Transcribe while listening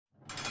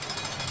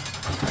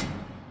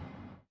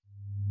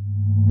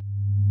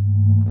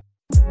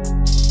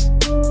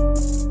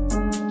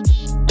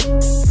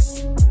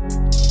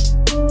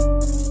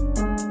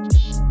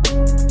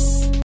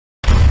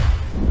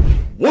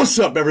What's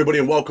up, everybody,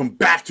 and welcome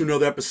back to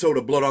another episode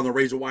of Blood on the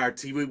Razor Wire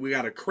TV. We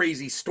got a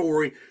crazy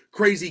story,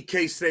 crazy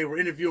case today. We're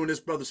interviewing this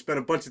brother, spent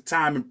a bunch of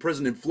time in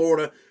prison in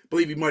Florida. I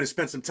believe he might have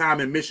spent some time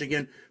in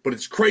Michigan, but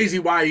it's crazy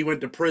why he went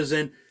to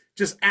prison.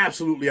 Just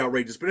absolutely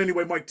outrageous. But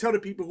anyway, Mike, tell the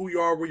people who you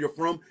are, where you're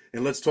from,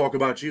 and let's talk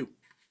about you.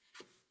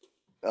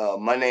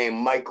 My name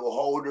Michael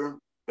Holder,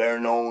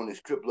 better known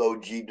as Triple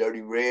OG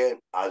Dirty Red.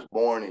 I was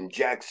born in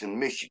Jackson,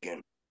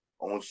 Michigan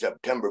on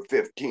September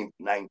 15th,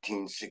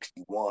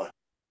 1961.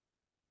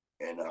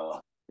 And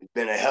it's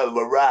been a hell of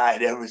a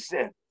ride ever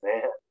since,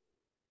 man.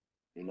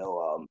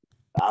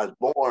 I was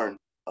born,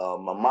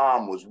 my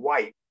mom was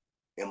white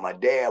and my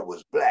dad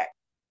was black.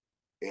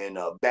 And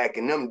back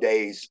in them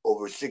days,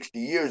 over 60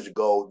 years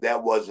ago,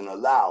 that wasn't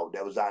allowed.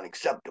 That was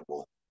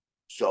unacceptable.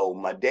 So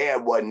my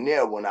dad wasn't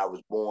there when I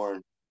was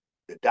born.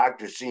 The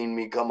doctor seen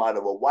me come out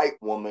of a white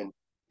woman.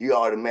 He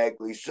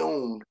automatically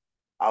assumed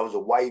I was a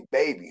white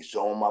baby.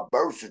 So on my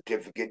birth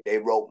certificate, they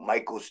wrote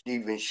Michael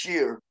Stephen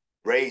Shear,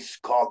 race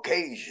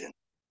Caucasian.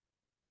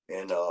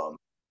 And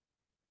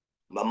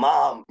my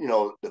mom,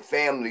 the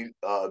family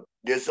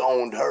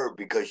disowned her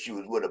because she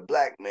was with a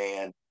black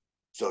man.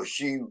 So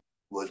she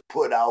was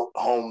put out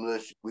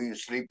homeless. We were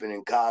sleeping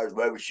in cars,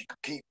 wherever she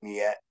could keep me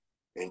at,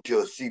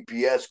 until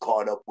CPS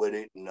caught up with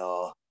it. And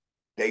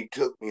they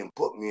took me and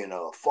put me in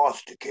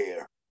foster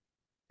care.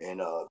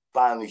 And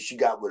finally, she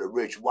got with a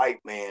rich white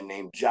man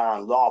named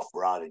John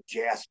Lawfer out of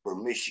Jasper,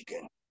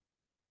 Michigan.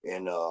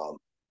 And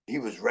he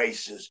was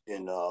racist,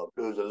 and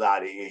there was a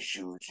lot of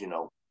issues,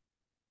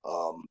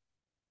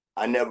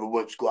 I never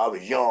went to school. I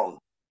was young,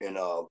 and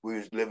we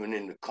was living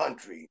in the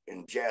country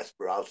in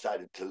Jasper,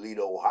 outside of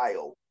Toledo,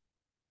 Ohio.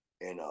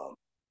 And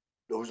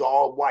it was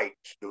all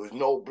whites. There was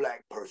no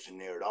black person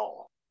there at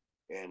all.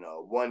 And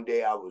one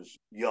day I was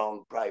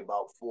young, probably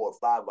about 4 or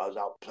 5. I was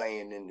out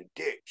playing in the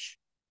ditch.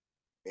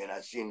 And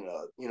I seen,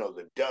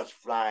 the dust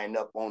flying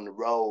up on the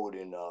road,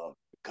 and the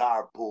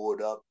car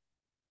pulled up,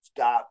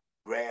 stopped,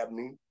 grabbed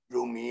me,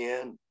 drew me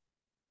in,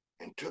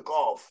 and took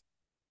off.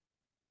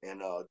 And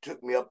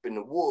took me up in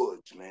the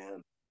woods,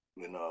 man.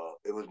 And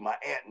it was my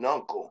aunt and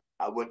uncle.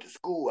 I went to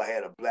school. I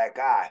had a black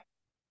eye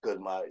because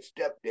my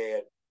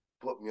stepdad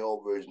put me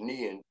over his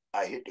knee, and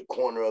I hit the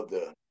corner of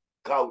the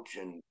couch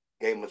and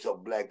gave myself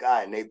a black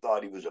eye, and they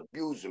thought he was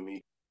abusing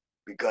me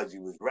because he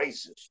was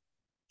racist.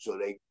 So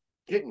they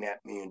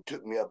kidnapped me and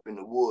took me up in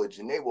the woods,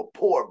 and they were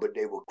poor, but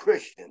they were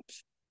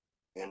Christians.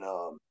 And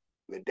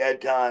at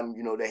that time,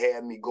 they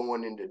had me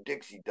going into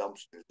Dixie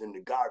dumpsters in the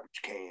garbage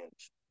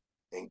cans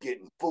and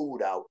getting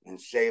food out and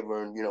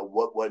savoring,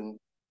 what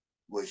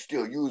was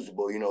still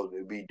usable,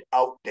 it'd be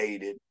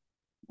outdated.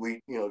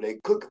 They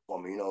cook it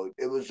for me,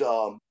 it was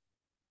love.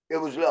 It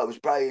was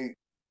probably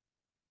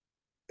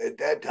at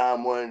that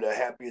time one of the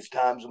happiest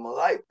times of my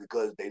life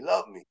because they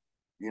loved me,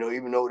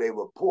 even though they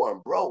were poor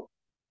and broke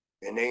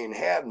and they didn't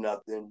have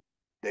nothing,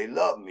 they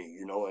loved me,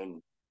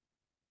 and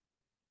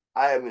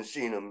I haven't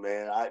seen them,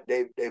 man.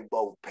 They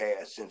both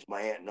passed since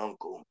my aunt and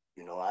uncle,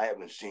 I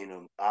haven't seen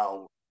them,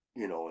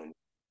 in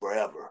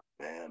forever,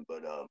 man.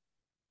 But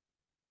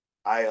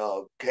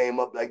I came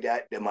up like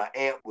that. Then my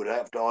aunt would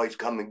have to always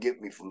come and get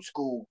me from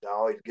school. I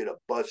always get a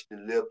busted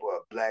lip or a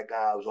black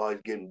eye. I was always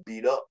getting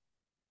beat up.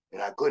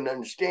 And I couldn't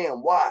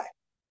understand why.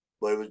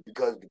 But it was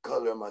because of the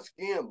color of my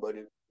skin, but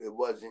it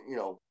wasn't,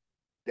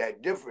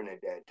 that different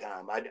at that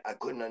time. I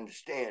couldn't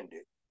understand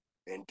it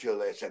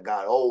until as I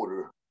got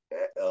older.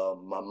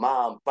 My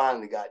mom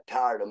finally got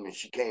tired of me, and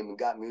she came and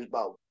got me. It was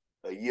about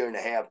a year and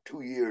a half,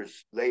 2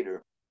 years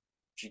later.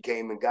 She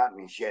came and got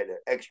me. She had an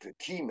extra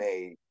key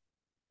made,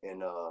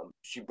 and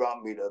she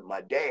brought me to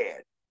my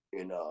dad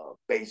in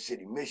Bay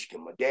City,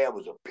 Michigan. My dad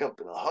was a pimp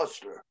and a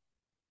hustler,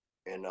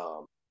 and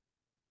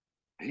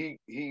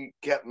he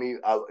kept me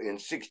out in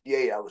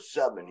 '68. I was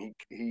 7.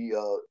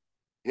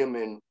 Him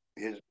and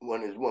his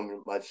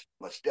woman,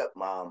 my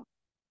stepmom,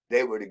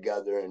 they were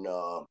together, and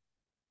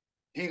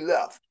he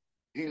left.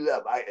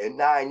 At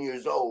 9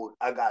 years old,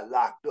 I got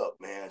locked up,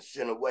 man,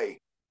 sent away,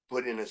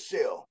 put in a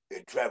cell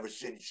at Traverse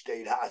City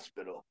State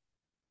Hospital.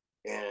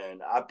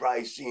 And I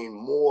probably seen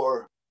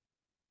more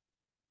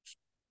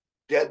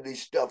deadly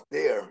stuff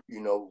there,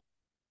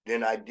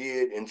 than I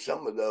did in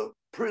some of the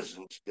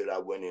prisons that I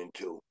went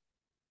into.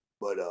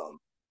 But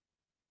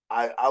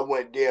I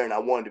went there and I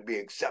wanted to be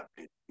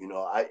accepted.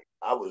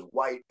 I was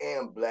white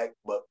and black,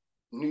 but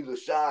neither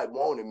side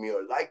wanted me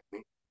or liked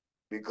me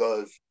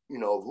because,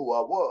 of who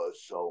I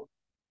was. So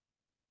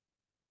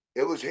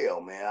it was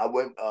hell, man.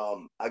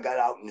 I got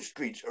out in the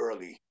streets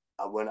early.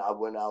 I went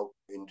out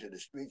into the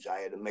streets. I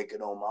had to make it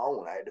on my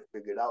own. I had to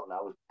figure it out. And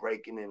I was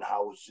breaking in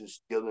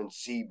houses, stealing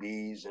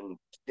CBs and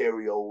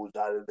stereos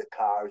out of the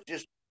cars,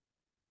 just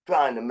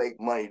trying to make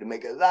money, to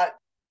make a lot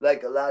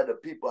of the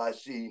people I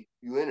see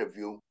you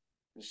interview,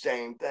 the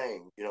same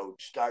thing,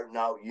 starting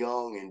out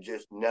young and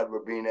just never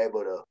being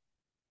able to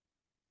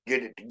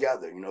get it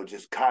together,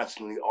 just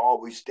constantly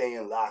always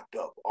staying locked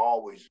up,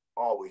 always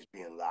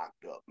being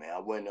locked up, man.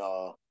 I went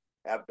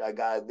after I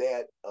got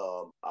that,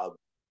 I was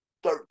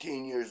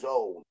 13 years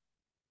old,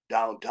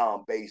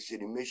 downtown Bay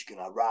City,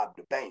 Michigan. I robbed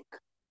a bank,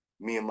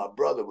 me and my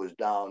brother was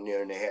down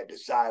there, and they had the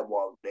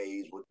sidewalk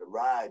days with the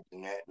rides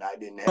and that, and I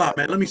didn't Stop, have.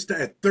 man. Let me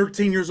start. At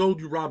 13 years old,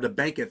 you robbed a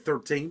bank at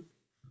 13?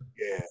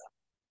 Yeah,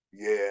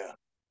 yeah,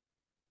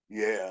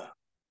 yeah,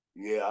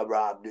 yeah. I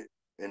robbed it,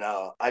 and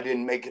I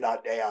didn't make it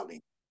out the alley.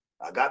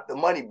 I got the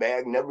money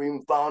bag, never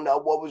even found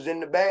out what was in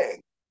the bag.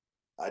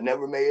 I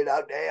never made it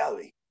out the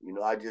alley. You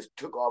know, I just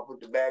took off with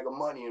the bag of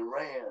money and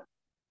ran.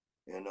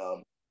 And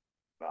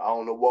I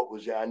don't know what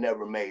was there. I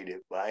never made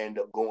it, but I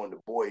ended up going to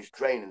boys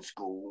training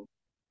school.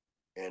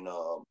 And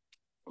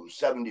from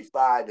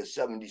 75 to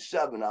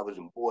 77, I was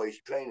in boys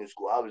training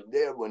school. I was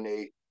there when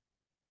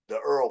the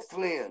Earl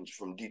Flynn's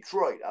from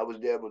Detroit. I was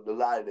there with a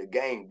lot of the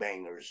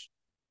gangbangers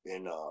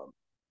and,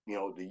 you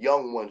know, the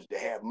young ones that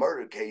had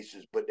murder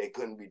cases, but they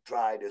couldn't be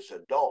tried as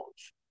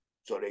adults.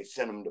 So they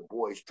sent them to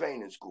boys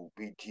training school,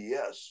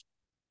 BTS.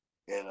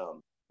 And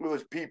it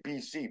was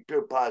PPC,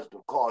 pure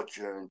positive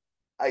culture. And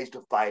I used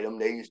to fight them.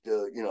 They used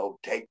to, you know,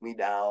 take me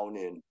down.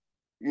 And,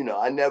 you know,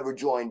 I never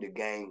joined a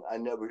gang. I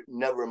never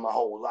in my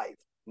whole life,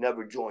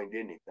 never joined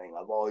anything.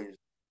 I've always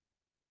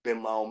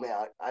been my own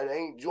man. I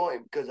ain't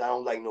joined because I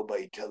don't like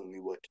nobody telling me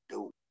what to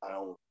do. I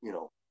don't, you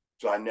know,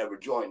 so I never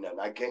joined nothing.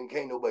 I can't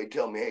nobody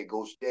tell me, hey,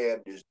 go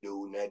stab this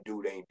dude, and that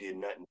dude ain't did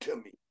nothing to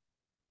me.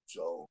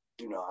 So,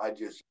 you know,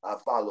 I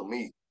follow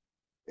me.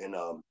 And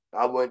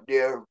I went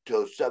there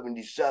till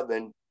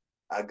 77.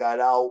 I got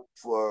out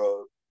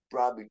for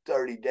probably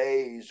 30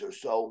 days or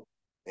so.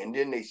 And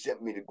then they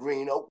sent me to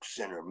Green Oak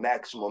Center,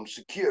 maximum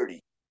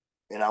security.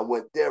 And I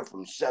went there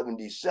from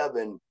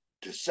 77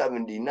 to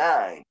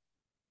 79.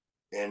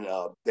 And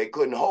they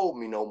couldn't hold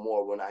me no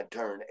more when I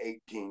turned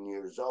 18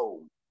 years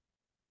old.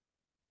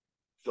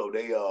 So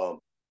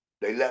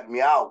they let me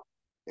out.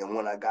 And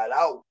when I got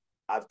out,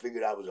 I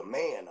figured I was a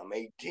man. I'm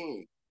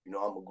 18. You know,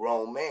 I'm a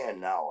grown man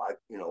now.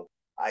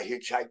 I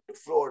hitchhiked to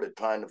Florida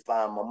trying to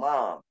find my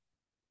mom.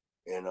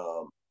 And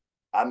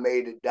I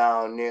made it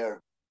down there,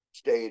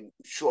 stayed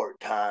a short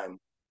time,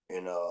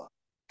 and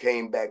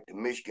came back to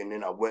Michigan.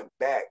 Then I went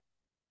back,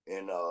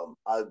 and I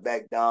was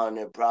back down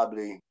there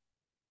probably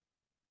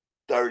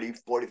 30,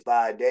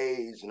 45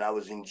 days, and I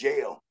was in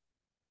jail.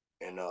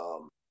 And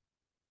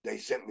they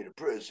sent me to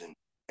prison,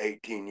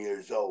 18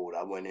 years old.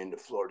 I went into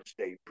Florida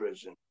State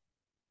Prison.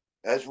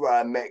 That's where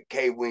I met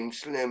K-Wing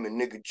Slim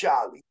and Nigga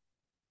Charlie.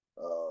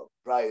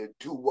 Probably the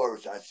two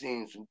worst. I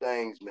seen some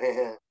things,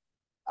 man.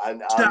 I'll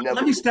Stop. never.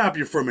 Let me stop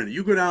you for a minute.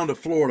 You go down to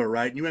Florida,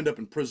 right? And you end up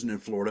in prison in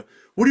Florida.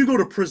 What do you go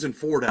to prison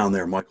for down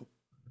there, Michael?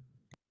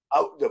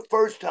 The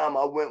first time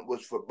I went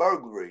was for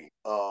burglary,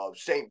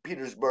 St.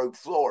 Petersburg,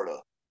 Florida.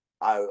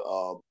 I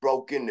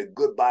broke into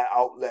Goodbye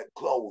Outlet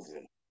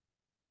Clothing,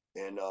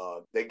 and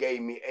they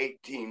gave me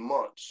 18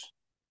 months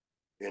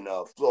in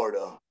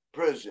Florida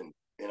prison.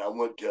 And I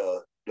went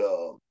to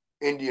the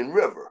Indian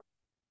River.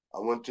 I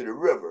went to the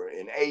river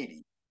in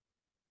 '80,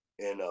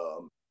 and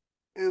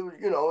it was,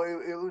 you know,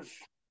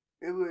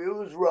 it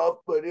was rough,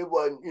 but it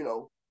wasn't, you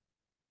know,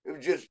 it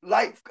was just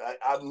life.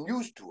 I'm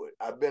used to it.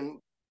 I've been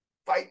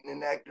fighting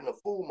and acting a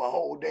fool my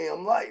whole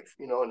damn life,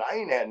 you know, and I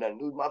ain't had nothing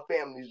to do. My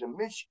family's in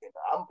Michigan.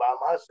 I'm by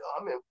myself.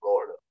 I'm in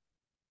Florida,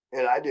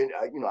 and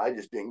I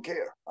just didn't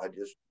care. I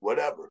just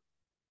whatever.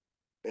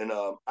 And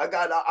I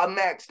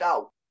maxed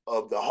out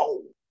of the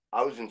whole.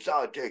 I was in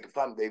solitary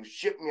confinement. They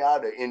shipped me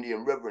out of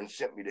Indian River and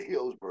sent me to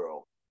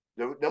Hillsborough.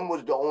 Them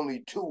was the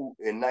only two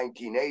in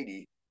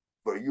 1980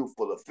 for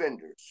youthful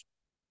offenders.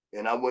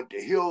 And I went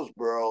to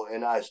Hillsborough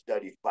and I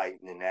studied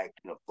fighting and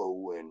acting a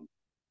fool. And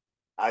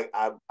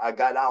I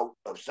got out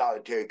of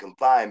solitary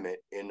confinement.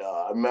 And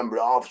I remember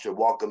the officer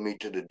walking me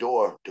to the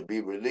door to be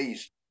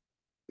released.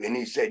 And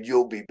he said,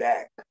 "You'll be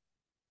back."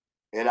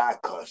 And I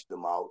cussed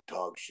him out,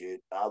 talk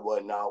shit. I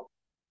wasn't out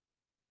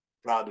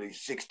probably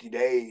 60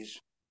 days.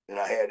 And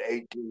I had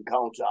 18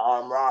 counts of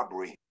armed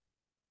robbery.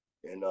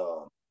 And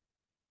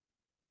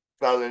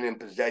felon in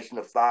possession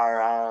of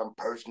firearm,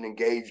 person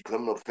engaged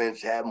criminal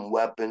offense, having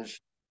weapons,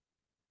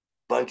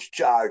 bunch of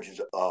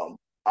charges,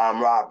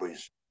 armed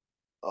robberies.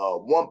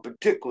 One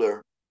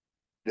particular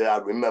that I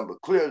remember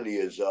clearly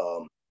is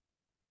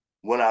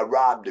when I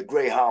robbed the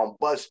Greyhound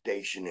bus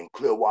station in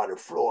Clearwater,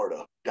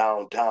 Florida,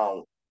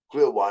 downtown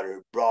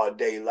Clearwater, broad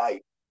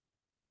daylight.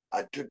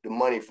 I took the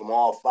money from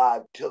all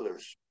 5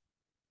 tillers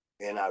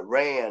and I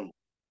ran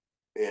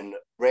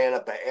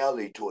up an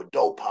alley to a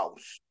dope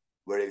house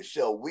where they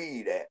sell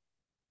weed at.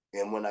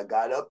 And when I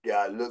got up there,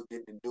 I looked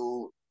at the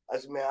dude. I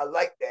said, "Man, I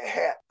like that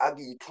hat. I'll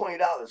give you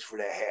 $20 for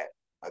that hat."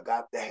 I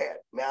got the hat.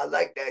 "Man, I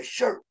like that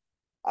shirt.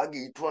 I'll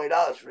give you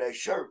 $20 for that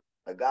shirt."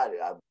 I got it.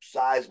 I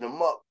sized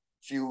them up.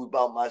 She was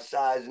about my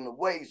size in the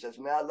waist. I said,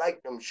 "Man, I like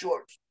them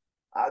shorts.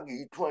 I'll give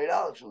you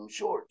 $20 for them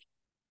shorts."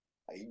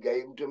 He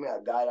gave them to me.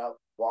 I got out,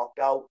 walked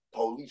out,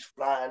 police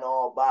flying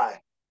all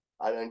by.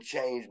 I done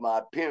changed my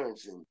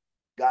appearance and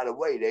got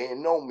away. They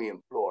didn't know me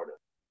in Florida.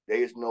 They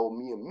just know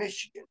me in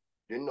Michigan.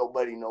 Didn't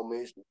nobody know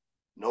me.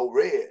 No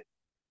red.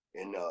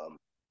 And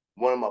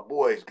one of my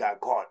boys got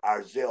caught,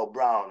 Arzell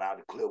Brown out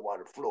of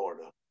Clearwater,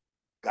 Florida,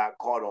 got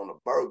caught on a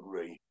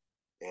burglary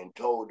and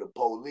told the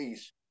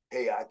police,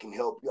 "Hey, I can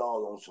help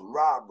y'all on some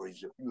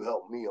robberies if you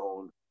help me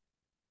on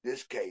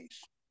this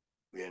case,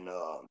 and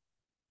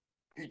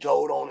he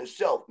told on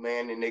himself,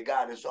 man, and they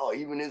got us all,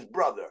 even his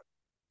brother,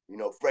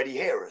 Freddie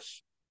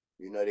Harris.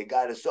 They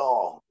got us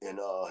all, and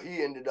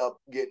he ended up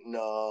getting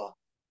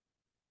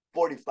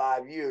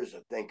 45 years, I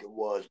think it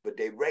was, but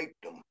they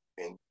raped him,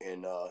 and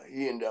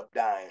he ended up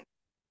dying.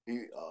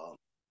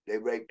 They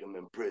raped him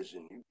in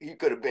prison. He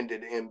could have been to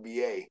the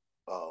NBA.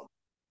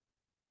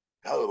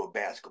 Hell of a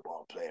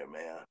basketball player,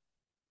 man.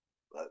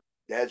 But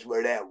that's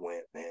where that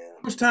went, man.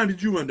 How much time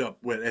did you end up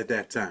with at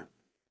that time?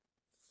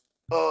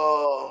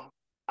 Uh,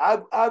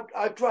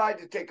 I tried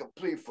to take a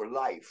plea for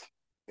life,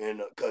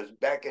 and because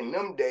back in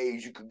them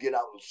days you could get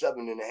out in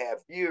 7.5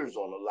 years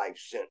on a life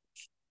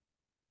sentence.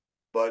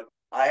 But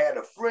I had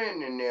a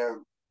friend in there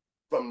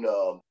from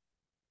the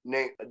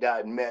name that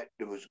I met.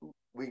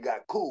 We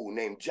got cool,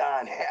 named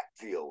John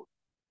Hatfield,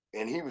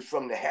 and he was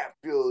from the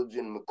Hatfields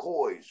and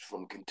McCoys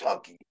from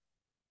Kentucky,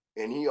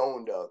 and he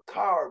owned a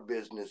car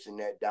business in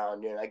that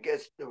down there. And I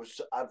guess there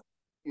was,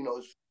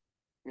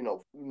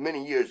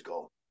 many years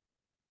ago,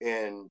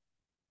 and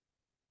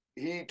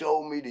he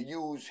told me to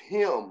use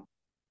him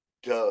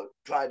to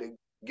try to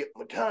get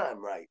my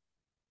time right.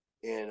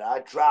 And I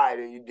tried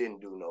it, it didn't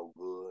do no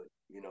good.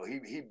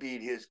 He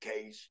beat his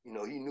case. He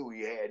knew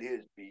he had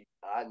his beat.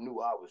 I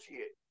knew I was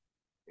hit.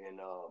 And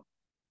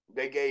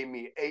they gave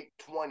me 8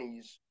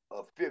 20s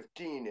of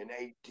 15 and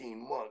 18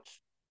 months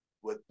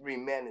with 3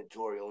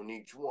 mandatory on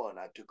each one.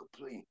 I took a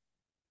plea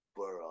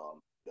for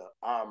the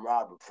armed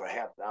robbery, for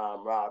half the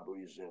armed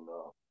robberies and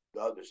the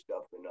other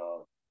stuff. And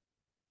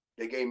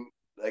they gave me,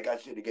 like I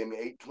said, they gave me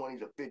 8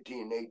 20s of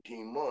 15 and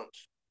 18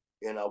 months.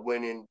 And I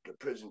went into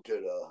prison to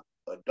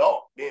the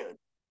adult then.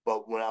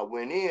 But when I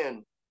went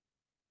in,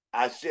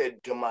 I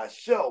said to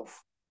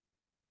myself,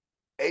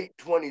 8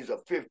 20s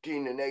of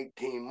 15 and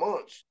 18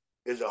 months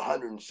is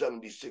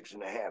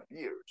 176.5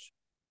 years.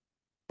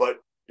 But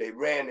they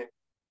ran it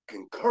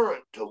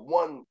concurrent to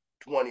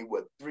 120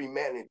 with 3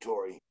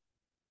 mandatory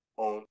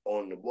on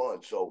the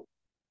one. So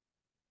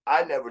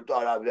I never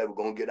thought I was ever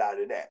going to get out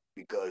of that,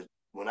 because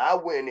when I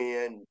went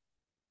in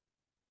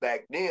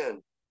back then,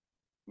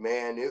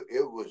 man, it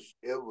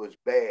was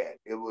bad.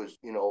 It was,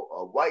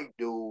 a white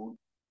dude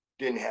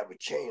didn't have a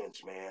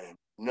chance, man.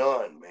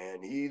 None,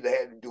 man. He either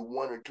had to do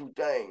one or two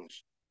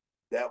things.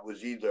 That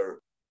was either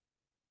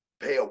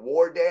pay a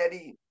war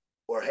daddy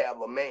or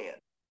have a man.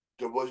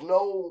 There was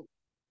no,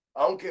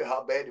 I don't care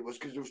how bad it was,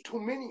 because there was too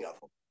many of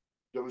them.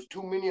 There was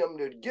too many of them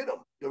to get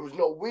them. There was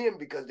no win,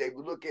 because they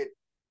would look at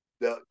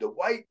the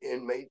white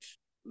inmates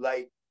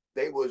like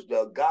they was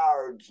the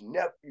guards'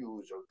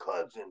 nephews or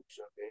cousins,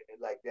 or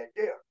like that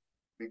there.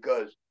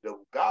 Because the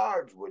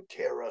guards would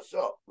tear us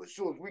up. As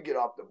soon as we get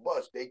off the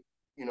bus, they,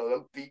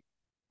 them feet,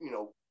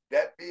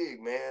 that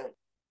big, man,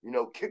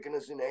 kicking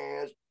us in the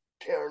ass,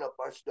 tearing up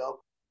our stuff.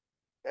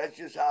 That's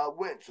just how it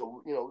went.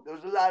 So, there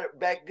was a lot of,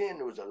 back then,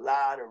 there was a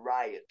lot of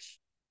riots,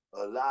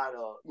 a lot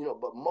of,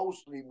 but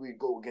mostly we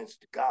go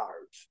against the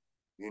guards,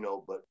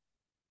 but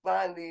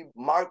finally,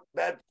 Mark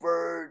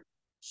Bedford,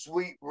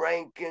 Sweet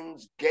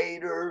Rankins,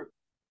 Gator,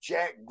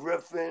 Jack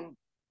Griffin,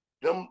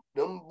 them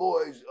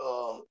boys,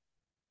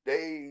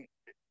 they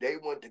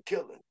went to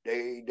killing.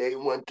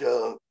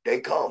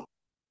 They come.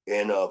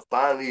 And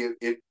finally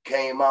it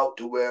came out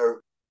to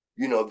where,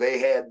 they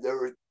had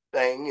their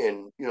thing,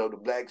 and, the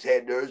blacks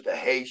had theirs, the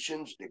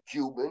Haitians, the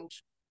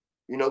Cubans.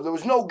 There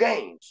was no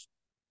gangs.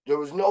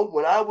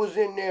 When I was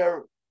in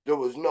there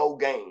was no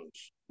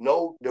gangs.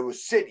 No, there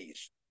was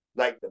cities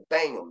like the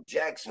Bangham,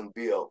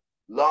 Jacksonville,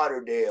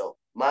 Lauderdale,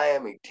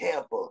 Miami,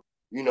 Tampa.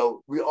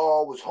 We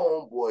all was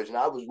homeboys, and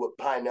I was with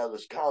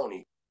Pinellas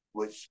County,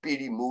 with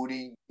Speedy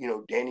Moody,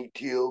 Danny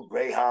Teal,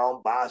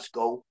 Greyhound,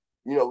 Bosco,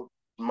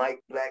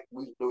 Mike Black.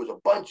 There was a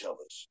bunch of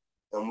us,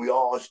 and we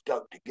all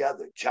stuck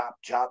together. Chop,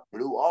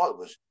 Blue, all of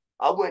us.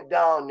 I went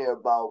down there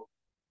about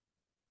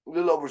a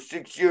little over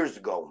 6 years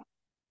ago,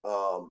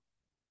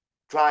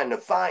 trying to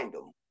find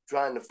them,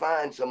 trying to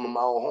find some of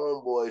my old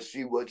homeboys,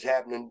 see what's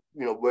happening,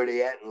 where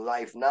they at in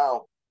life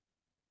now.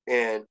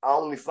 And I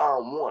only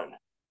found one,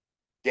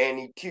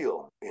 Danny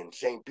Teal, in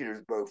St.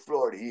 Petersburg,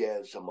 Florida. He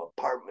has some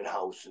apartment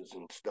houses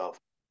and stuff.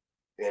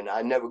 And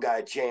I never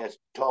got a chance to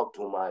talk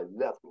to him. I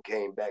left and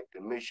came back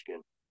to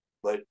Michigan.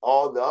 But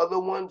all the other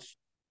ones,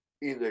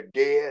 either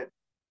dead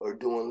or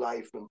doing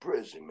life in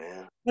prison,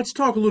 man. Let's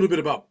talk a little bit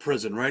about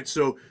prison, right?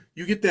 So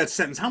you get that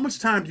sentence. How much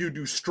time do you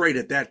do straight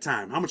at that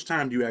time? How much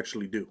time do you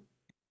actually do?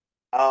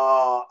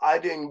 I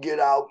didn't get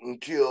out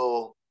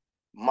until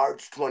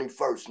March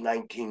 21st,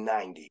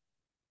 1990.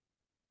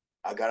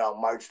 I got out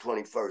March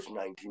 21st,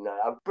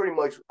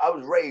 1990. I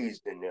was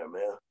raised in there,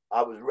 man.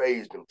 I was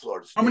raised in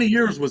Florida State. How many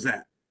years was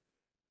that?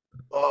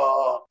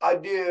 I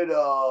did,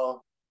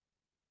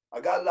 I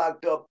got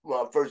locked up when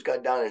I first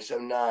got down in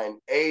 79,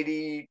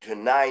 80 to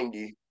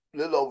 90, a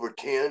little over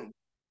 10.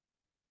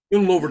 A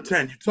little over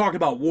 10. You talk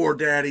about war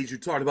daddies. You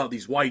talk about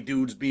these white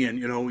dudes being,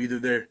 either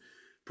they're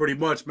pretty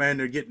much, man,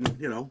 they're getting,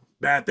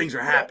 bad things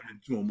are happening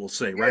to them, we'll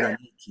say, right on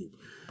YouTube.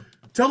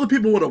 Tell the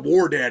people what a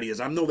war daddy is.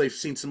 I know they've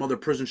seen some other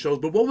prison shows,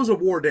 but what was a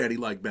war daddy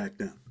like back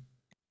then?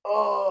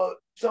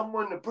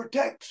 Someone that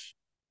protects.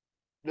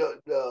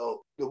 the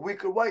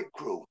weaker white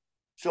crew,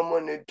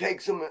 someone that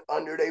takes them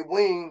under their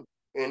wing,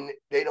 and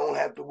they don't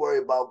have to worry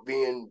about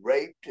being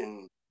raped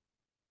and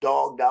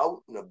dogged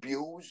out and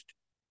abused.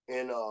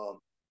 And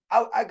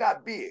I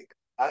got big.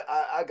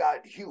 I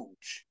got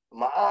huge.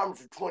 My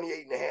arms were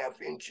 28 and a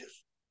half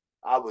inches.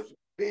 I was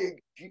big,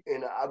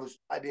 and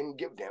I didn't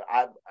give a damn.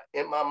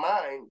 In my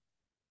mind,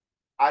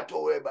 I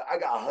told everybody I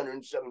got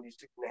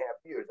 176 and a half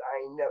years. I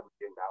ain't never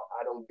getting out.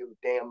 I don't give a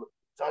damn if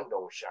the sun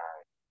don't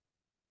shine.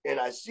 And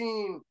I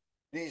seen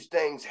these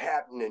things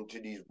happening to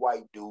these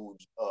white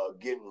dudes,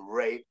 getting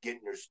raped,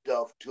 getting their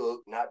stuff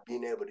took, not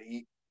being able to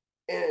eat.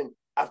 And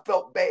I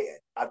felt bad.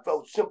 I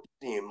felt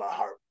sympathy in my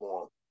heart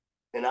for them.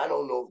 And I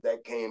don't know if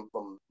that came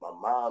from my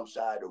mom's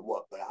side or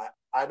what, but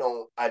I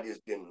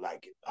just didn't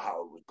like it,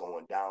 how it was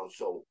going down.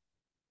 So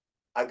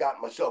I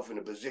got myself in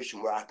a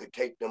position where I could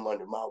take them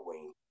under my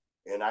wing.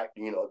 And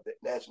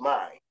that's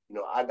mine.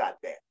 I got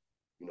that.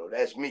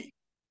 That's me.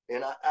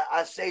 And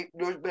I say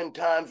there's been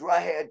times where I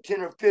had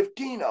 10 or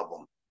 15 of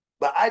them,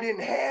 but I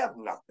didn't have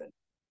nothing.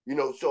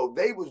 So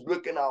they was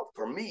looking out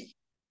for me.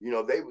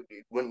 They would,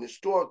 when the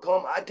store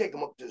come, I take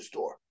them up to the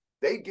store.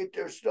 They get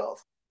their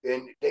stuff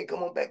and they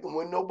come on back, and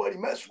when nobody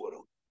mess with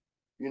them,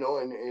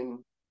 and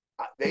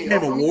they Became a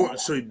helping me. war.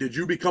 So did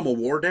you become a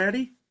war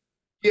daddy?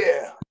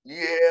 Yeah,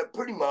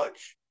 pretty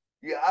much.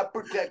 Yeah, I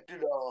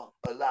protected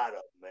a lot of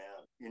them, man.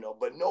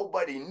 But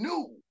nobody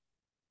knew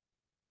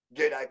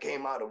that I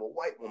came out of a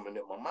white woman,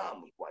 that my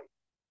mom was white.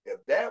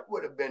 If that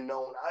would have been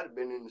known, I'd have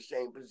been in the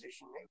same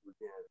position they were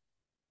in,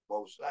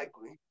 most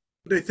likely.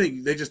 They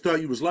think they just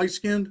thought you was light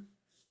skinned.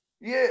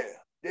 Yeah,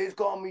 they just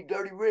called me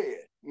Dirty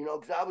Red,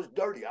 because I was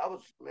dirty. I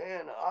was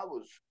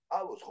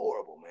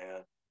horrible,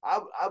 man.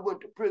 I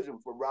went to prison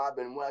for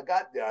robbing. When I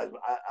got there, I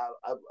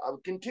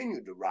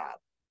continued to rob.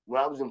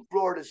 When I was in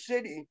Florida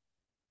City,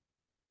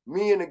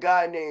 me and a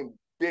guy named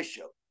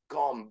Bishop,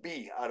 called him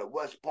B, out of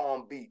West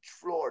Palm Beach,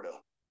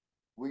 Florida.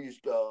 We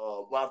used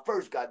to, when I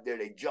first got there,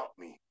 they jumped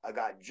me. I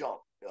got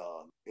jumped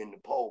in the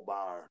pole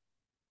barn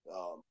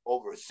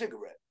over a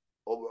cigarette,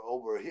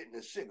 over hitting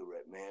a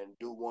cigarette, man.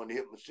 Dude wanted to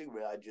hit my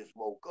cigarette. I just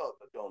woke up.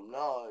 I told him,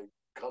 no,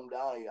 come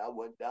down here. I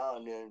went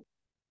down there, and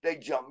they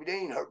jumped me. They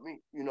ain't hurt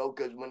me,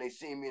 because when they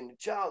seen me in the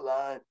child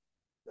line,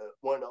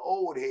 one of the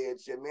old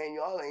heads said, man,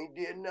 y'all ain't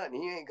did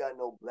nothing. He ain't got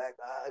no black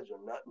eyes or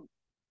nothing.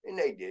 And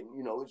they didn't.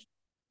 It's,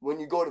 when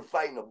you go to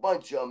fighting a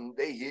bunch of them,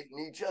 they hitting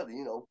each other,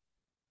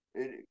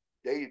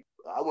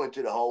 I went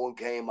to the hole and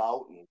came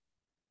out,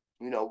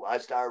 and I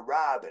started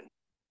robbing.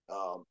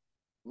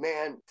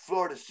 Man,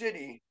 Florida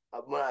City,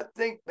 when I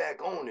think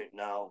back on it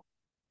now,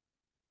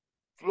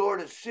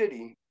 Florida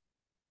City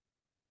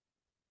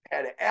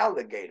had an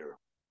alligator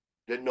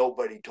that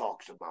nobody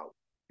talks about.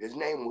 His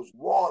name was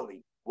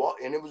Wally.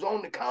 And it was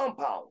on the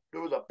compound.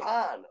 There was a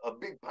pond, a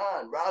big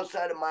pond right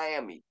outside of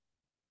Miami.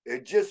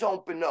 It just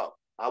opened up.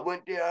 I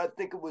went there, I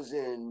think it was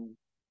in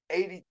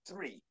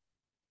 83.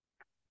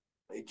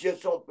 It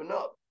just opened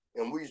up.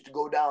 And we used to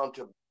go down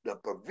to the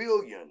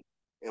pavilion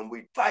and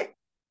we'd fight.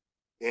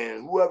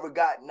 And whoever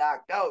got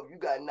knocked out, if you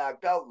got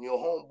knocked out and your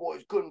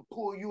homeboys couldn't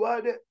pull you out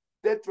of it,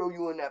 they'd throw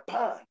you in that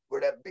pond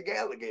where that big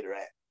alligator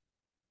at.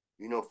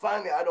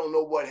 Finally, I don't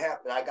know what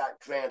happened. I got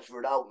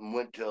transferred out and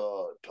went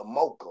to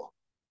Mocha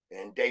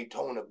and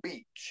Daytona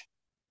Beach.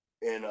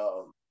 And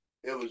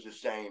it was the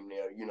same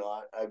there.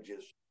 I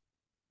just,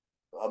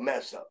 a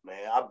mess up,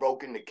 man. I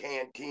broke in the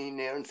canteen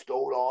there and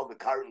stole all the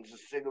cartons of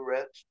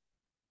cigarettes.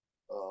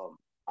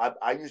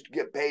 I used to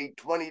get paid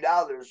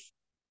 $20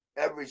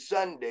 every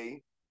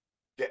Sunday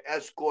to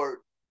escort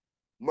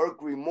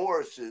Mercury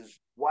Morris's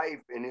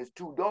wife and his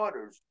two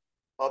daughters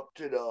up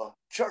to the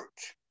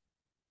church.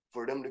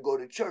 For them to go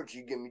to church,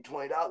 he'd give me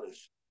 $20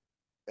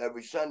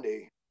 every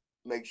Sunday.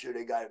 Make sure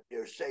they got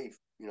there safe,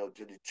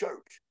 to the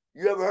church.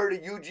 You ever heard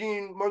of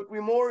Eugene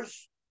Mercury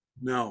Morris?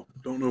 No,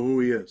 don't know who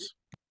he is.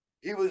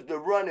 He was the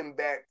running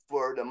back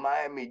for the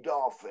Miami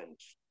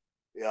Dolphins,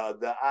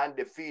 the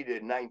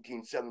undefeated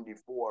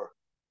 1974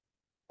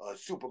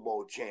 Super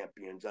Bowl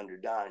champions under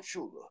Don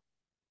Shula.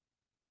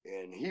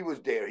 And he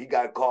was there. He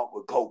got caught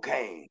with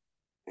cocaine,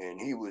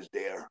 and he was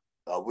there.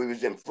 We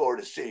was in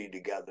Florida City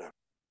together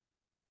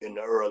in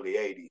the early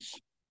 80s.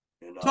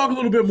 And, Talk a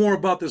little bit more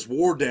about this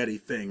war daddy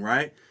thing,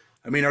 right?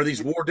 I mean, are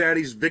these war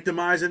daddies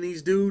victimizing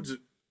these dudes?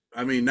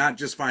 I mean, not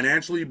just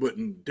financially, but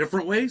in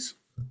different ways?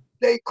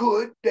 They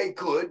could.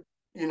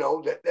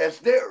 That's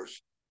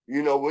theirs.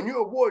 When you're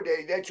a war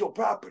daddy, that's your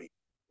property.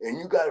 And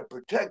you got to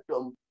protect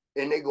them,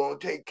 and they're going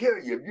to take care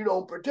of you. If you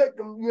don't protect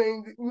them,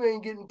 you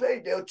ain't getting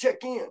paid. They'll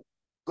check in.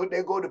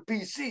 They go to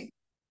PC,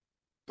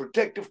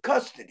 protective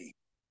custody,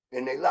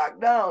 and they lock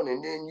down,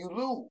 and then you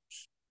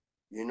lose.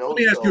 Let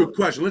me ask you a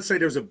question. Let's say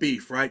there's a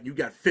beef, right? You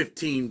got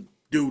 15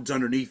 dudes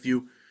underneath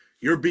you.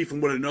 You're beefing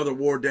with another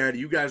war daddy.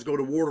 You guys go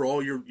to war.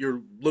 All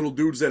your little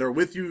dudes that are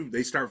with you,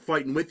 they start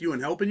fighting with you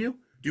and helping you.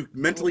 Do you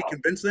mentally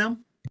convince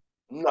them?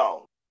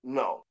 No. They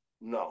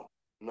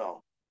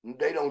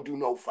don't do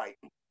no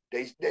fighting.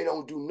 They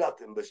don't do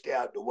nothing but stay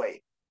out the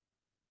way.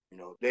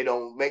 They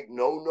don't make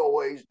no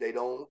noise. They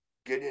don't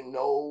get in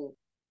no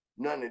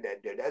None of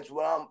that there. That's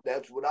what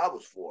I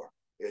was for,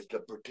 is to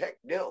protect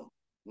them,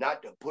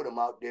 not to put them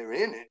out there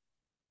in it.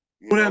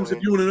 What happens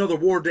if you and another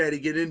war daddy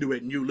get into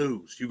it and you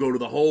lose? You go to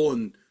the hole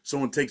and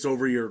someone takes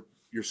over your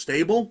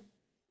stable?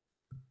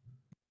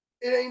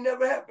 It ain't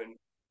never happened.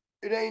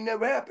 It ain't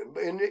never happened.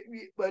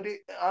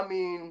 I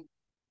mean,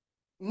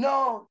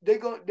 no, they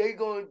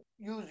gonna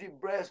usually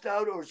breast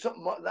out or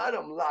something. A lot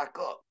of them lock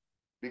up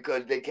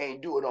because they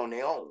can't do it on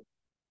their own,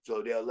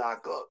 so they'll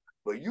lock up.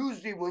 But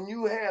usually, when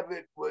you have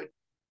it with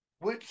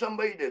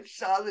somebody that's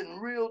solid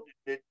and real,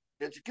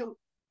 that's a killer,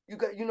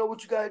 you know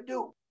what you gotta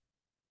do.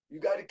 You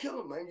gotta kill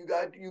them, man.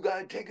 You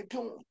gotta take it to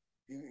them.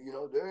 You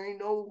know there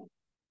ain't no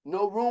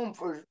room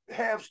for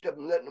half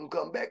stepping, letting them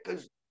come back.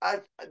 Cause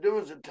there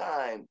was a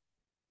time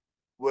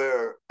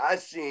where I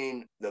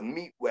seen the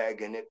meat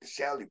wagon at the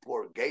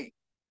Sallyport gate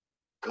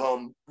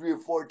come 3 or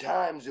 4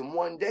 times in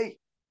one day,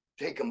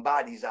 taking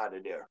bodies out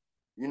of there.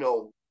 You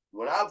know,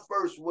 when I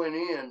first went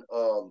in,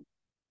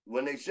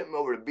 when they sent me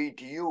over to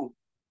BTU,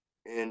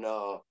 and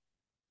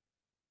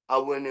I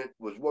went in,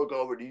 was working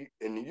over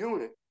in the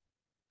unit,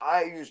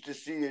 I used to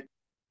see it,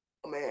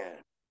 man,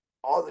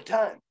 all the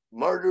time.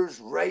 Murders,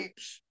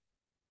 rapes.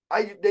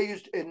 They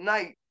used to, at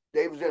night,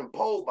 they was in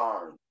pole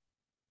barn,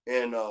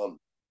 and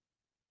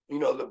you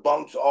know, the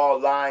bunks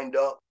all lined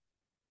up.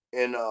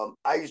 And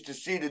I used to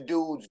see the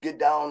dudes get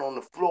down on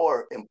the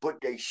floor and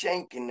put their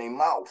shank in their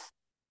mouth.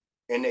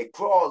 And they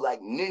crawl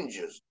like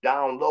ninjas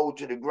down low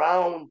to the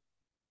ground.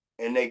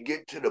 And they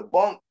get to the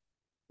bunk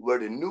where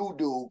the new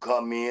dude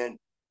come in.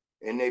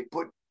 And they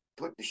put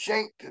the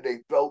shank to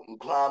their throat and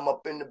climb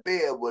up in the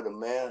bed with them,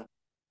 man.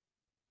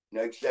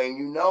 Next thing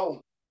you know,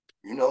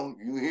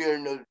 you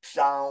hearing the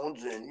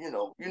sounds and, you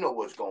know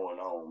what's going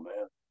on,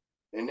 man.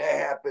 And that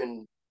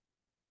happened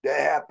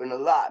a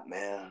lot,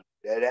 man.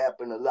 That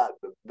happened a lot.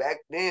 But back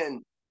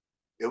then,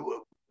 it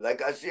was,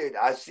 like I said,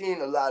 I seen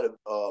a lot of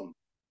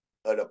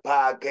the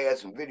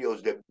podcasts and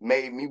videos that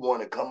made me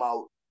want to come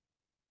out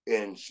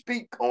and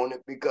speak on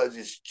it because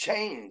it's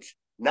changed.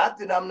 Not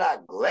that I'm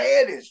not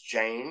glad it's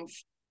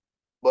changed,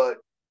 but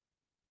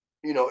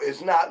you know,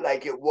 it's not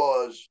like it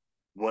was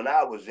when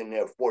I was in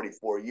there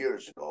 44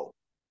 years ago.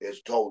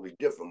 It's totally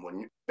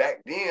different.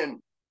 Back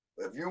then,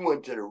 if you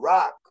went to the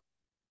Rock,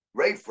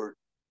 Rayford,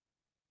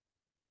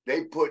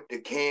 they put the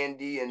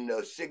candy and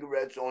the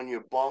cigarettes on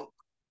your bunk.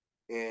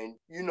 And,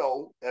 you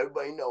know,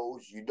 everybody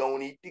knows you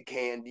don't eat the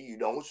candy, you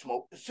don't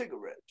smoke the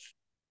cigarettes.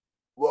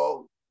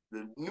 Well,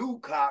 the new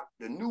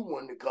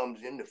one that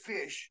comes in, the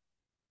fish,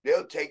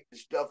 they'll take the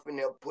stuff and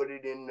they'll put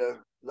it in the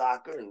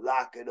locker and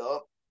lock it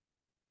up.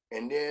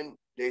 And then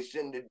they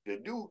send the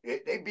dude,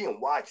 they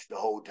being watched the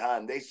whole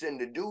time. They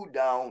send the dude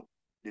down.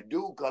 The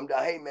dude come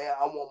down, hey, man,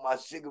 I want my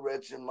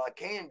cigarettes and my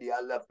candy I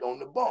left on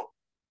the bunk.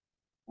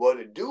 Well,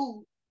 the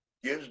dude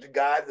gives the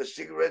guy the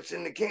cigarettes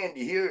and the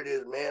candy. Here it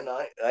is, man.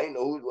 I ain't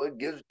know who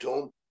gives it to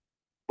him.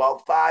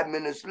 About 5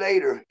 minutes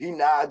later, he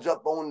nods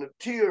up on the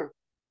tier.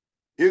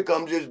 Here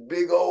comes this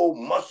big old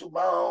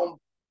muscle-bound,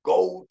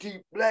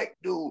 gold-teeth black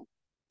dude.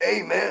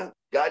 Hey, man,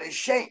 got his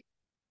shank.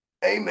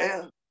 Hey,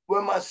 man,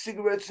 where my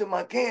cigarettes and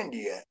my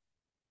candy at?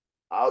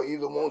 I'll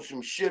either want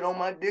some shit on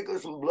my dick or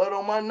some blood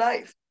on my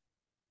knife.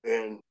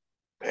 And,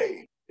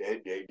 hey,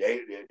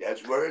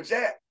 that's where it's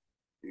at.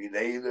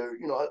 They either,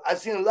 you know, I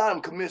seen a lot of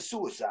them commit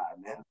suicide,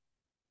 man.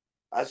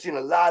 I seen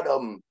a lot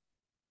of them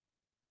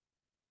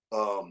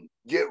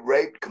get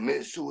raped,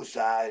 commit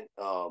suicide.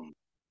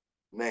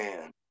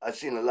 Man, I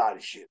seen a lot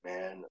of shit,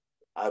 man.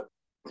 I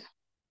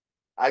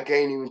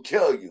can't even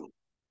tell you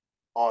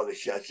all the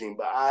shit I seen,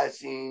 but I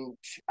seen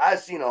a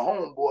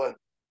homeboy.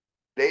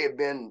 They had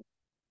been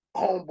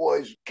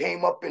homeboys,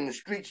 came up in the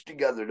streets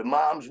together. The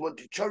moms went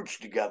to church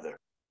together.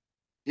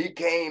 He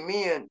came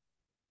in.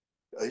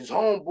 His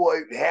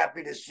homeboy,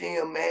 happy to see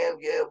him, man.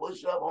 Yeah,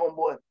 what's up,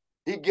 homeboy?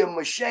 He give him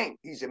a shank.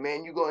 He said,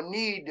 man, you're going to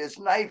need this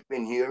knife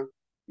in here.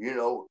 You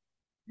know,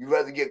 you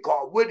rather get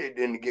caught with it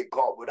than to get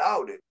caught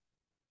without it.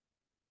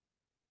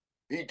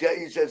 He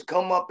says,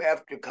 come up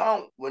after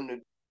count. When the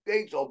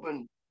gates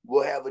open,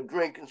 we'll have a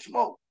drink and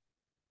smoke.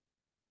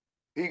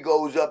 He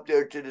goes up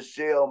there to the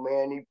cell,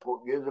 man. He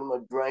gives him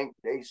a drink.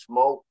 They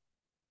smoke.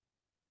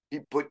 He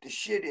put the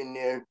shit in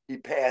there. He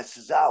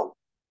passes out.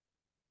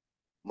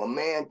 My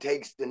man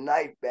takes the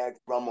knife back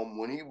from him.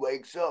 When he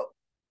wakes up,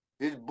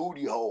 his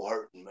booty hole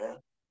hurting, man.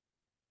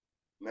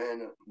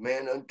 Man,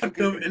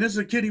 And this is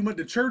a kid he went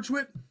to church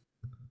with?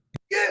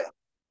 Yeah.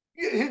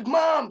 His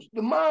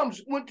the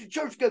moms went to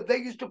church together. They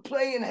used to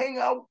play and hang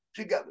out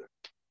together.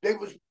 They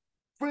was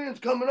friends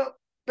coming up,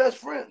 best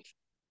friends.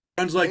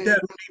 Friends like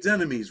that, who needs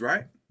enemies,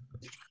 right?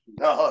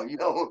 No,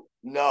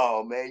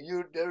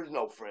 man. There's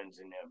no friends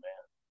in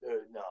there,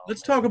 man.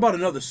 Let's talk about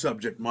another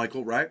subject,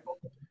 Michael, right?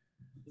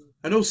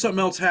 I know something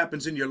else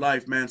happens in your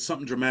life, man,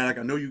 something dramatic.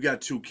 I know you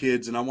got 2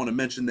 kids, and I want to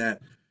mention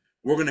that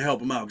we're going to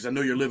help them out because I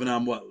know you're living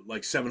on, what,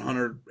 like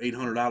 $700,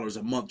 $800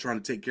 a month trying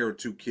to take care of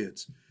 2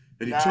 kids.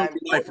 And you turned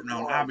your life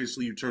around.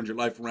 Obviously, you turned your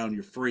life around.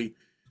 You're free.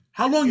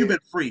 How long you been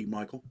free,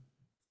 Michael?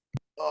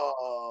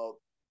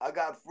 I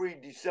got free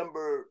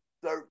December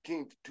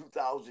 13th,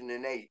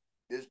 2008.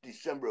 This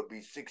December will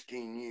be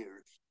 16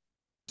 years.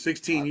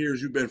 16 years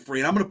you've been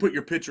free. And I'm going to put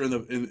your picture in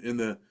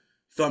the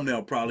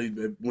thumbnail probably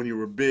when you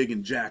were big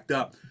and jacked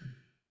up.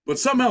 But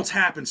something else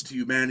happens to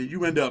you, man, and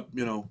you end up,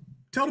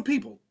 tell the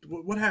people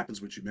what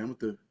happens with you, man, with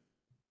the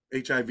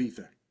HIV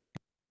thing.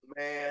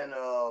 Man,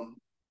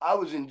 I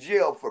was in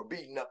jail for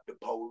beating up the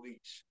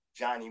police,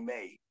 Johnny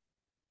May.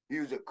 He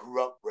was a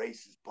corrupt,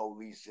 racist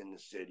police in the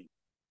city.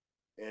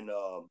 And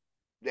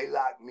they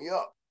locked me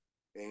up.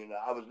 And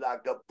I was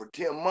locked up for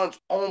 10 months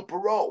on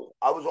parole.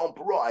 I was on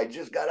parole. I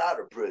just got out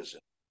of prison.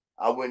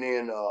 I went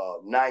in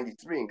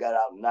 93 and got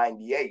out in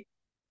 98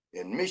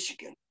 in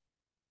Michigan.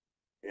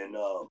 And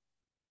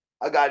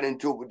I got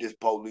into it with this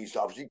police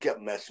officer. He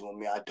kept messing with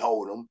me. I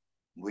told him.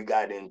 We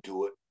got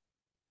into it.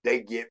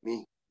 They get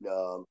me,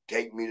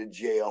 take me to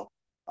jail.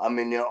 I'm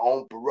in there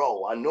on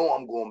parole. I know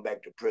I'm going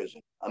back to prison.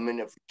 I'm in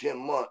there for 10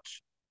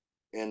 months.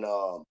 And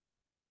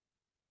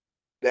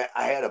that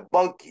I had a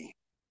bunkie.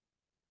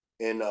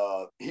 And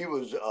he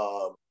was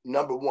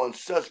 #1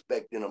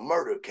 suspect in a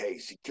murder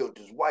case. He killed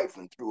his wife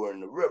and threw her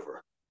in the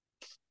river.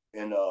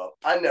 And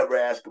I never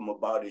asked him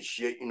about his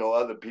shit.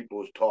 Other people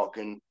was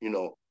talking,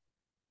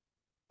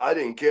 I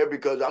didn't care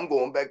because I'm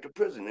going back to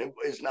prison.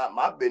 It's not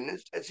my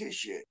business. That's his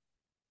shit.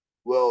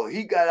 Well,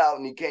 he got out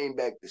and he came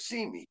back to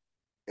see me.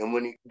 And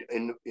when he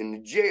in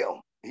the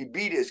jail, he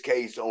beat his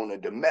case on a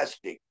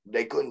domestic.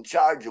 They couldn't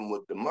charge him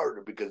with the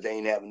murder because they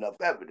ain't have enough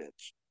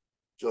evidence.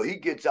 So he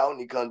gets out and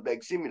he comes back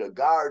to see me. The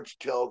guards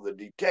tell the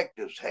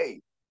detectives,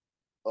 hey,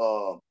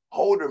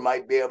 Holder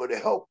might be able to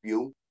help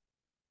you.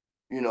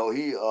 Him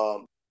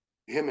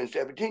and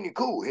Sabatini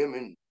cool. Him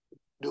and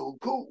dude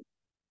cool.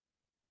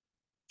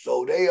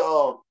 So they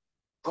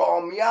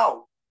called me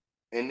out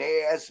and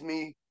they asked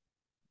me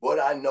what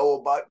I know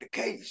about the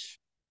case.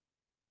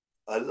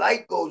 A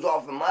light goes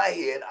off in my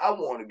head. I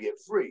want to get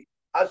free.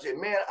 I said,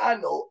 man, I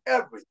know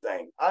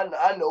everything.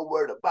 I know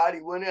where the body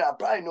went in. I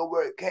probably know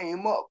where it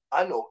came up.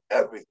 I know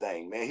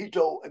everything, man. He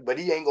told, but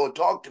he ain't going to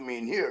talk to me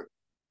in here.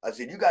 I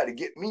said, you got to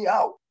get me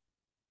out.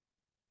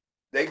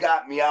 They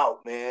got me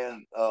out,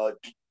 man. I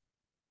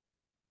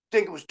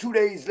think it was 2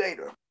 days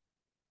later.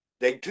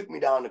 They took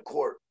me down to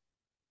court,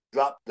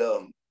 dropped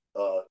the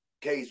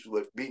case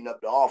with beating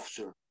up the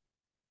officer,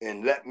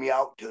 and let me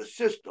out to the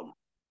system.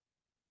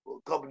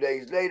 Well, a couple of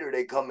days later,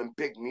 they come and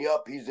pick me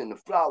up. He's in the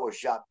flower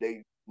shop.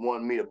 They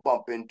wanted me to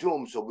bump into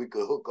him so we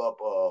could hook up,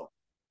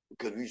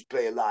 because we used to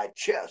play a lot of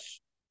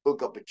chess,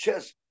 hook up a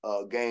chess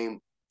game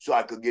so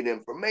I could get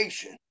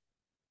information.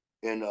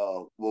 And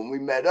when we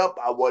met up,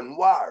 I wasn't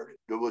wired.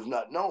 There was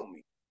nothing on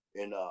me.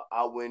 And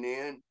I went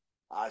in,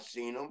 I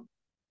seen him.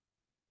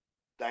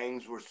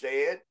 Things were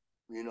said,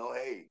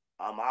 hey,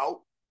 I'm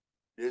out.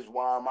 This is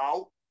why I'm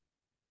out.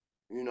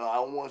 I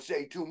don't want to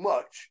say too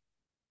much,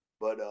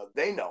 but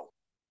they know.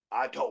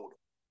 I told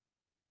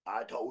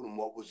them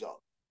what was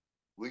up.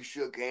 We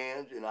shook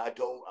hands, and I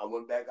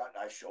went back out,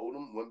 and I showed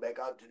them, went back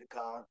out to the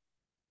car,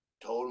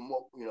 told them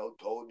what,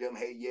 told them,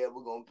 hey, yeah,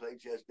 we're going to play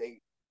chess.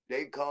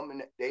 They come,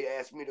 and they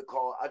asked me to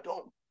call. I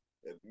told them,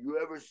 if you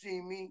ever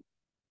see me,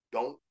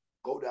 don't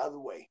go the other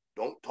way.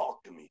 Don't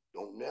talk to me.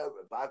 Don't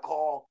never. If I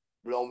call,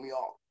 blow me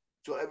off.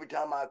 So every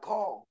time I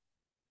call,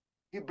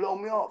 he blow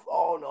me off.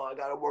 Oh, no, I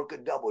got to work a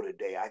double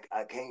today.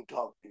 I can't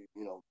talk to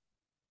you,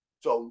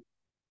 So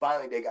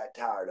finally, they got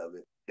tired of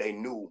it. They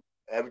knew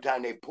every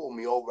time they pull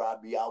me over,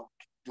 I'd be out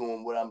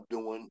doing what I'm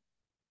doing,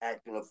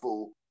 acting a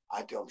fool.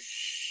 I tell them,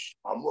 shh,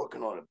 I'm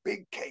working on a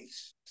big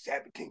case.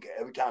 Sabatinka,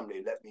 every time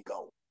they let me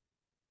go.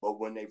 But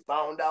when they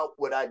found out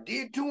what I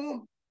did to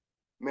them,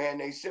 man,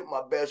 they sent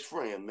my best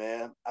friend,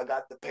 man. I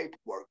got the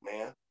paperwork,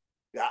 man.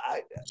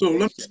 So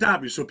let me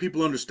stop you so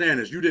people understand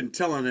this. You didn't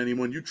tell on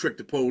anyone. You tricked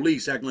the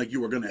police, acting like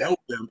you were going to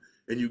help them,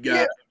 and you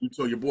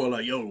told your boy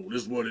like, "Yo,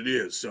 this is what it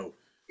is." So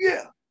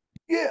yeah,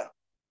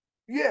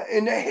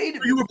 and they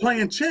hated me. You were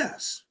playing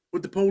chess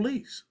with the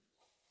police.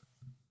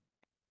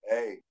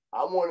 Hey,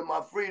 I wanted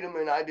my freedom,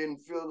 and I didn't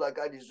feel like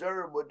I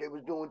deserved what they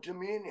was doing to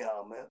me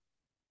anyhow, man.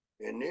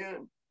 And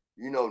then,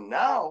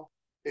 now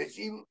it's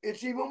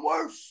even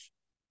worse.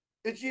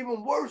 It's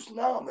even worse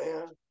now,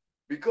 man,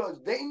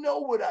 because they know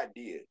what I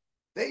did.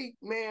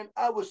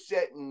 I was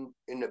sitting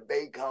in the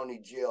Bay County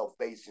jail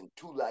facing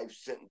 2 life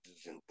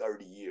sentences in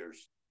 30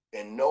 years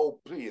and no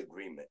plea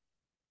agreement.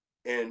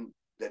 And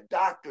the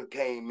doctor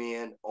came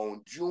in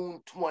on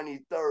June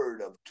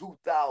 23rd of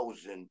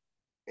 2000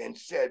 and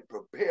said,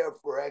 prepare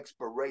for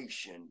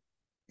expiration.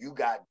 You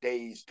got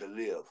days to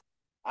live.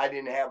 I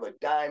didn't have a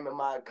dime in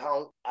my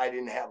account. I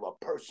didn't have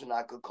a person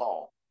I could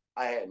call.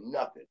 I had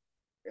nothing.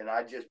 And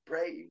I just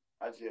prayed.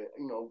 I said,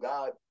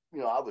 God,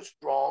 I was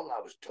strong.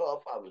 I was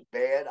tough. I was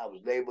bad. I was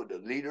labeled the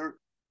leader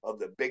of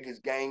the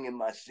biggest gang in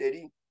my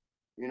city,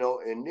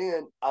 and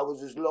then I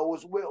was as low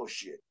as well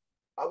shit.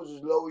 I was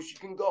as low as you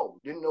can go.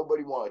 Didn't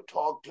nobody want to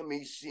talk to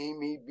me, see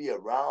me, be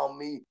around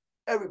me.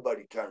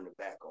 Everybody turned their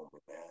back on me,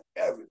 man.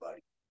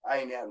 Everybody. I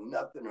ain't have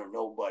nothing or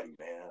nobody,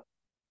 man.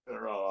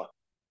 And,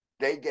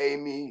 they gave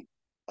me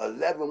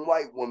 11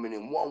 white women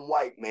and 1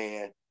 white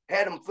man,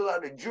 had them fill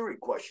out a jury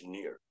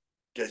questionnaire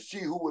to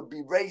see who would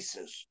be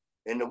racist.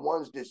 And the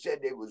ones that said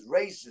they was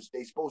racist,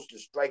 they supposed to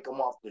strike them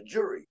off the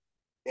jury.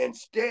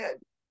 Instead,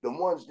 the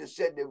ones that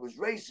said they was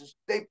racist,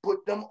 they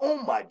put them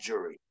on my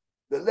jury.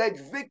 The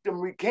alleged victim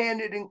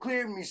recanted and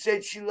cleared me,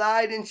 said she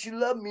lied and she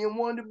loved me and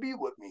wanted to be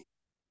with me.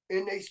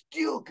 And they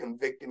still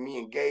convicted me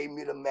and gave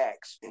me the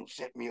max and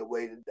sent me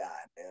away to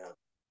die, man.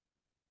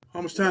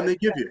 How much time they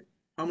give you?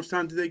 How much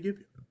time did they give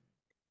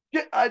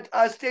you?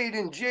 I stayed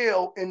in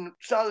jail in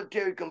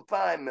solitary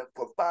confinement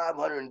for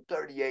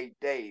 538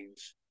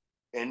 days,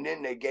 and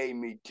then they gave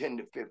me 10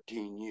 to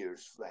 15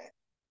 years flat.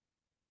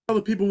 Tell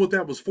the people what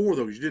that was for,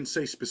 though. You didn't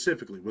say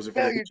specifically. Was it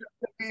for Failure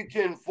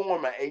to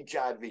inform an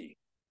HIV.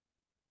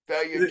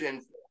 Failure to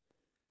inform.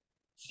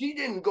 She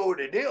didn't go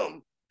to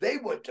them. They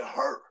went to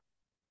her.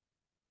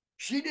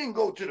 She didn't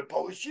go to the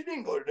police. She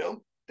didn't go to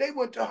them. They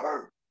went to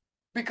her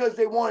because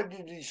they wanted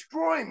to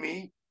destroy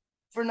me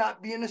for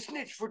not being a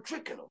snitch, for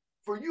tricking them,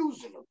 for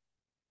using them.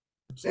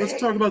 So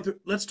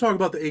let's talk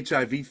about the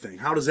HIV thing.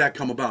 How does that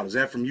come about? Is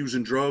that from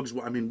using drugs?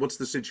 I mean, what's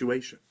the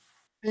situation?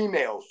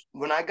 Females.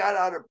 When I got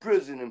out of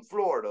prison in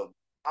Florida,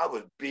 I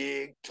was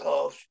big,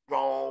 tough,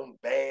 strong,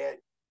 bad,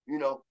 you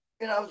know.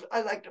 And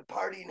I like to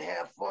party and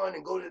have fun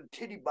and go to the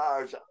titty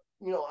bars.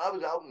 You know, I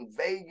was out in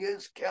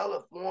Vegas,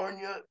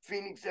 California,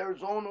 Phoenix,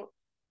 Arizona.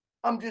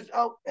 I'm just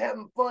out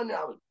having fun. And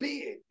I was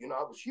big, you know,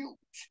 I was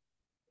huge.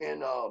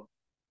 And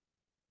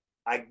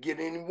I get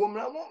any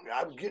woman I want.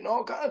 I was getting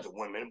all kinds of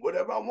women,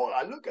 whatever I want.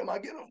 I look at them, I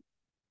get them.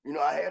 You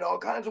know, I had all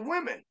kinds of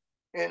women.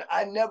 And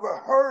I never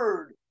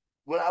heard,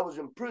 when I was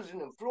in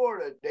prison in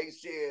Florida, they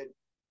said,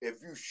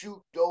 if you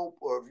shoot dope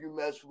or if you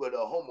mess with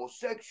a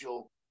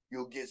homosexual,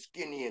 you'll get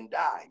skinny and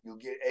die. You'll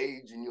get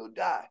AIDS and you'll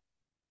die.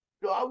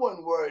 So I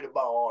wasn't worried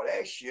about all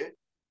that shit.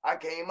 I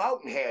came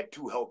out and had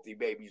 2 healthy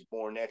babies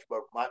born next,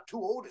 but my 2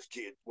 oldest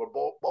kids were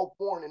both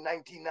born in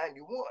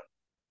 1991.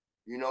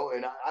 You know,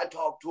 and I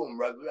talk to them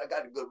regularly. I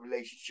got a good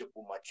relationship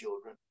with my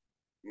children,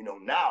 you know,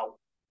 now.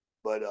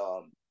 But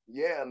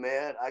yeah,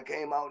 man, I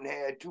came out and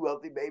had 2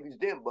 healthy babies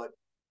then, but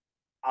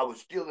I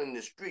was still in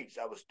the streets.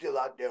 I was still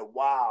out there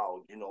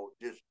wild, you know,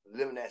 just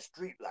living that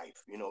street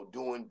life, you know,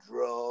 doing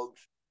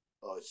drugs,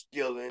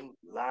 stealing,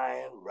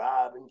 lying,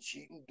 robbing,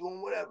 cheating,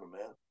 doing whatever,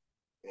 man.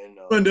 And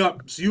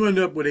you end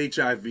up with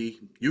HIV.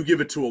 You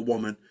give it to a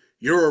woman.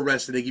 You're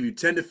arrested. They give you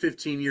 10 to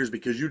 15 years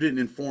because you didn't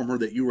inform her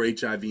that you were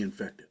HIV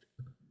infected.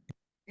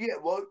 Yeah,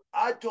 well,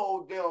 I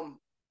told them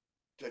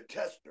to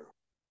test her.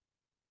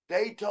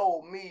 They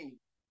told me,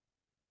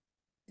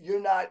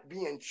 you're not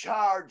being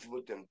charged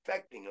with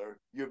infecting her.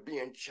 You're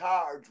being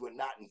charged with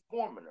not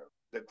informing her.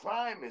 The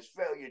crime is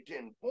failure to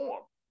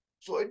inform.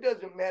 So it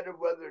doesn't matter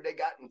whether they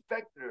got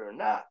infected or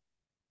not,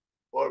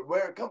 or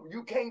where it comes.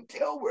 You can't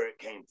tell where it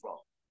came from.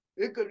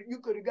 You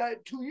could have got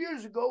it 2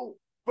 years ago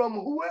from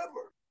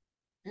whoever.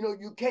 You know,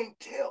 you can't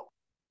tell.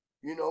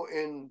 You know,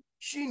 and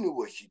she knew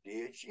what she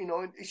did. You know,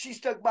 and she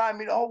stuck by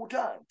me the whole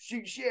time.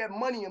 She had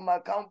money in my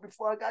account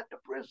before I got to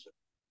prison.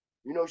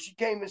 You know, she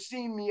came and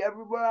seen me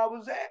everywhere I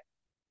was at.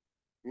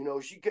 You know,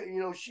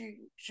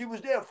 she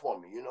was there for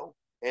me, you know.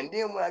 And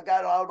then when I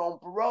got out on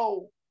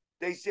parole,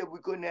 they said we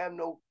couldn't have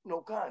no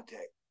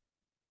contact.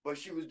 But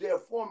she was there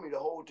for me the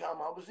whole time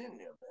I was in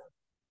there, man.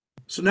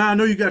 So now I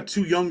know you got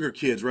 2 younger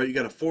kids, right? You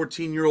got a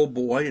 14-year-old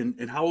boy,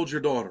 and how old's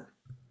your daughter?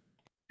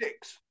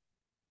 6.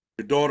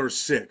 Your daughter's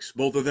 6.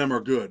 Both of them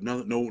are good.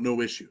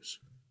 No issues.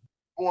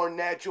 Born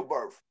natural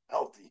birth,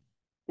 healthy.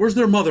 Where's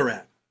their mother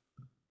at?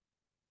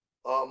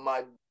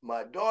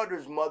 My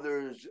daughter's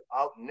mother's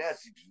out in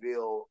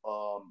Essexville.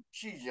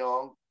 She's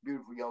young,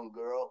 beautiful young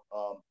girl.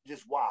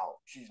 Just wow,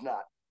 she's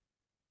not.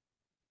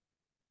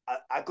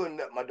 I couldn't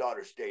let my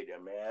daughter stay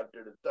there, man.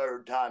 After the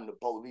 3rd time the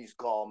police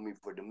called me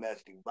for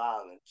domestic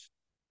violence,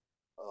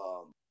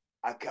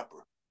 I kept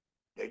her.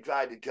 They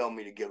tried to tell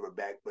me to give her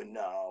back, but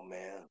no,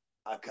 man,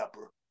 I kept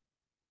her.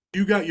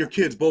 You got your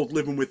kids both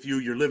living with you.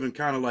 You're living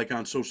kind of like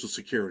on Social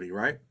Security,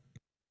 right?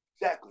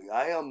 Exactly.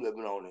 I am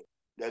living on it.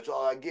 That's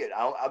all I get.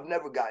 I've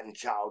never gotten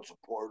child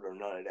support or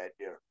none of that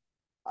there.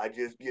 I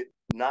just get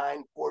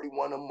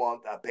 $941 a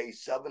month. I pay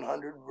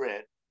 $700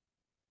 rent,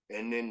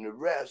 and then the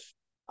rest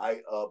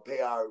I pay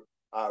our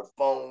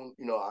phone,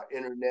 you know, our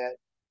internet.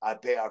 I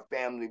pay our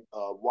family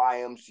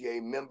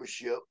YMCA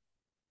membership,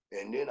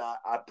 and then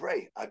I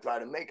pray. I try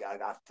to make it. I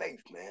got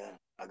faith, man.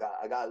 I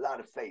got a lot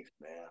of faith,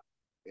 man.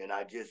 And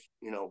I just,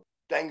 you know,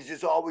 things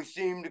just always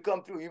seem to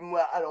come through, even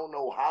when I don't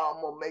know how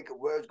I'm gonna make it,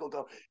 where it's gonna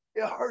come.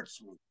 It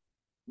hurts me.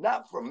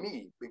 Not for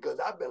me, because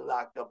I've been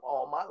locked up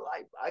all my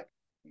life.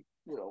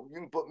 You know, you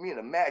can put me in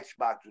a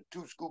matchbox with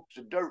 2 scoops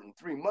of dirt and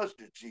 3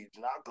 mustard seeds,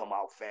 and I'll come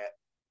out fat.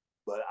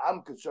 But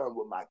I'm concerned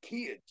with my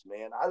kids,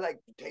 man. I like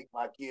to take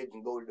my kids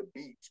and go to the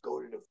beach,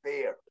 go to the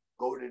fair,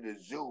 go to the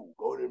zoo,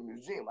 go to the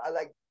museum. I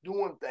like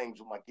doing things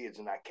with my kids,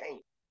 and I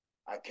can't.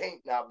 I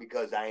can't now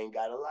because I ain't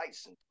got a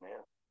license, man.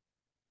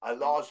 I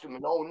lost them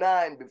in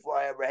 2009 before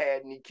I ever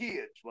had any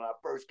kids. When I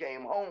first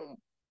came home,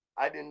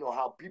 I didn't know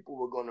how people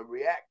were going to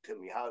react to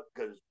me.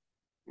 Because,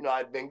 you know,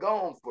 I'd been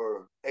gone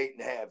for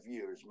 8.5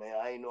 years, man.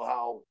 I didn't know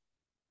how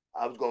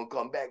I was going to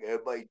come back.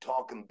 Everybody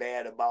talking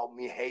bad about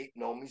me,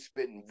 hating on me,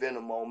 spitting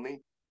venom on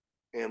me.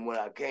 And when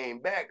I came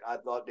back, I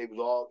thought they was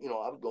all,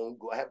 I was going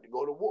to have to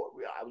go to war.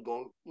 I was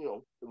going,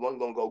 it wasn't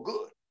going to go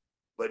good.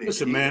 But it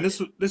Listen, did. man, this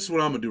is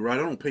what I'm gonna do, right?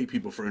 I don't pay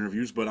people for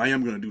interviews, but I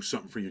am gonna do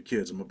something for your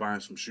kids. I'm gonna buy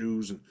some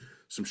shoes and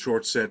some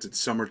short sets. It's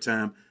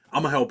summertime.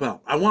 I'm gonna help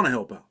out. I want to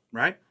help out,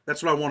 right?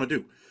 That's what I want to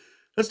do.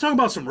 Let's talk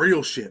about some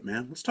real shit,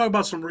 man. Let's talk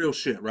about some real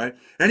shit, right?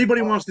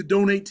 Anybody Uh, wants to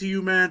donate to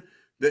you, man?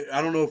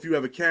 I don't know if you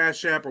have a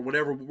Cash App or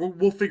whatever.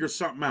 We'll figure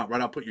something out, right?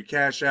 I'll put your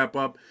Cash App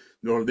up,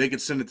 or they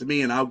could send it to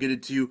me and I'll get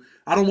it to you.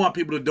 I don't want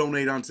people to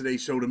donate on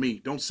today's show to me.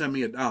 Don't send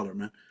me $1,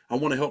 man. I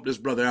want to help this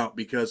brother out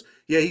because,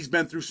 yeah, he's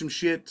been through some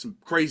shit. Some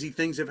crazy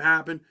things have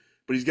happened,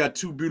 but he's got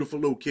two beautiful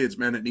little kids,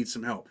 man, that need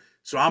some help.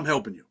 So I'm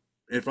helping you.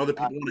 If other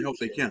I people want to help,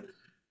 they appreciate can. it.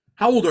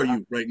 How old are I,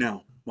 you right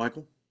now,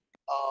 Michael?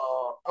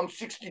 I'm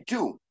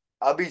 62.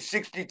 I'll be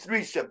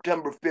 63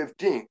 September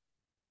 15th.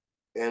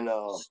 And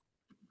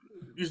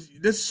This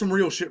is some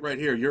real shit right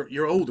here.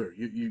 You're older.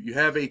 You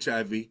have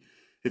HIV.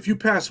 If you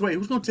pass away,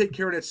 who's gonna take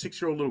care of that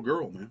 6-year-old little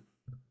girl, man?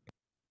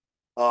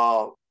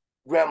 uh,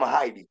 Grandma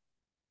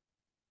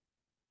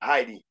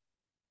Heidi,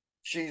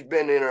 she's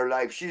been in her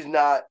life. She's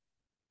not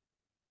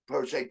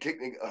per se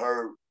technically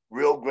her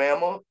real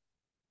grandma,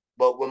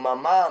 but when my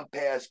mom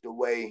passed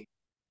away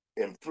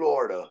in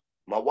Florida,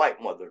 my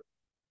white mother,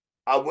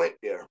 I went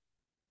there,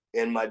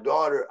 and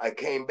I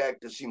came back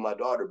to see my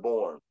daughter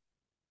born,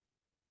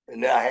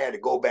 and then I had to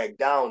go back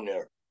down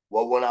there.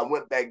 Well, when I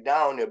went back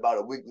down there about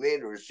a week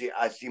later,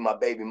 I see my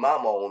baby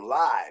mama on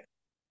live.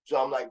 So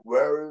I'm like,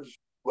 where's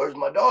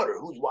my daughter?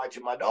 Who's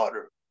watching my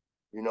daughter?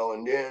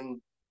 And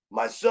then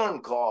my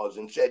son calls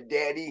and said,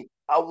 Daddy,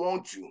 I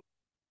want you.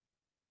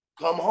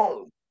 Come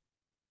home.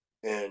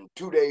 And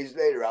 2 days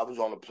later, I was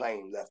on a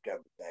plane, left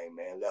everything,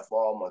 man. Left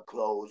all my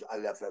clothes. I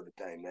left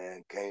everything,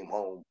 man. Came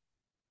home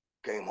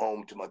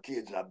to my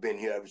kids, and I've been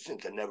here ever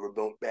since. I never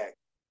went back.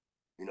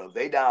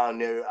 They down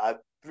there,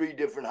 3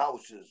 different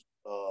houses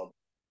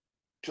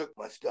took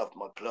my stuff,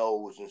 my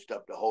clothes and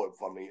stuff to hold it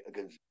for me.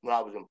 Because when I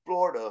was in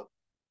Florida,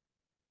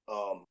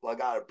 when I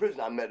got out of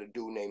prison, I met a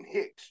dude named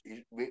Hicks.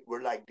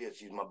 We're like this.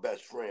 He's my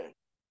best friend.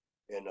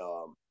 And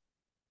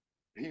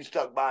he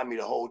stuck by me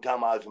the whole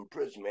time I was in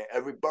prison, man.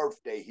 Every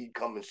birthday, he'd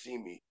come and see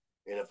me.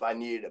 And if I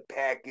needed a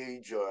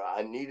package or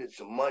I needed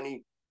some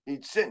money,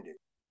 he'd send it.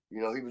 He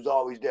was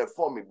always there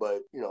for me. But,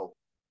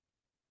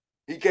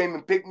 he came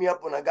and picked me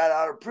up when I got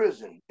out of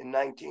prison in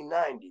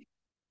 1990,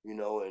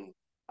 and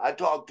I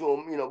talked to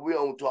him. We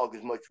don't talk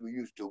as much as we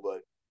used to,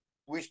 but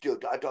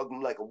I talked to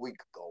him like a week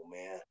ago,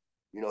 man.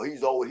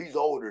 He's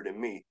older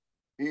than me.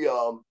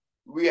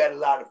 We had a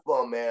lot of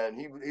fun, man.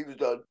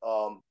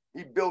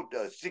 He built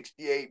a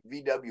 68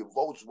 VW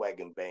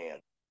Volkswagen van.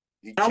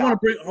 He I want to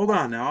chopped bring. Hold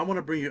on now. I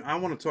want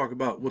to talk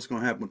about what's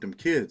gonna happen with them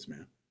kids,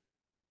 man.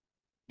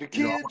 the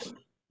You know, kids.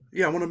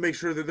 yeah, I want to make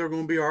sure that they're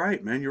gonna be all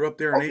right, man. You're up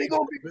there in Oh, age.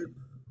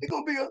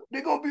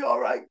 they're gonna be all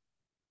right.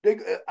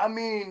 I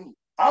mean,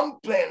 I'm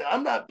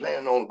not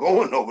planning on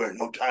going nowhere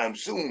no time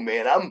soon,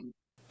 man.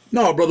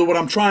 No, brother. What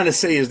I'm trying to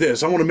say is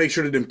this: I want to make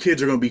sure that them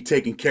kids are gonna be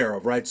taken care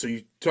of, right? So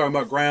you talking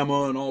about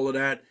grandma and all of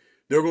that.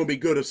 They're gonna be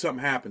good if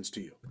something happens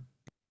to you.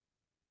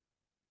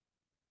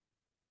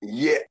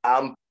 Yeah,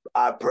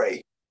 I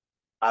pray.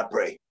 I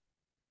pray.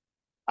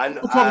 We'll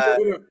talk a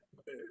little bit.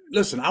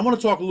 Listen, I want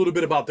to talk a little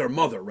bit about their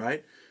mother,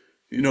 right?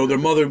 Their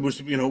mother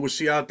was, was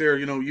she out there,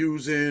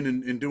 using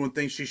and doing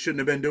things she shouldn't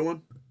have been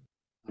doing?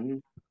 Mhm.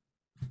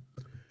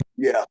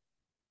 Yeah,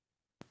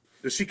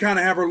 Does she kind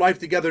of have her life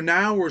together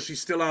now, or is she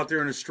still out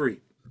there in the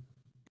street?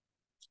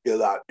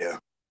 still out there.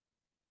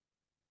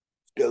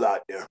 Still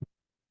out there.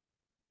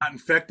 Not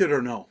infected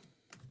or no?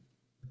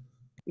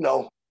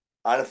 No,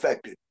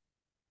 unaffected.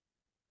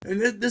 And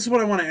this is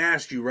what I want to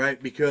ask you,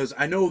 right? Because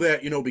I know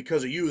that,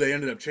 because of you, they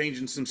ended up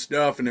changing some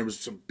stuff and there was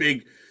some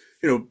big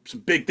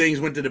things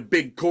went to the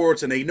big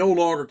courts and they no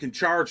longer can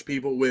charge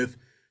people with,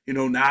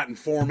 not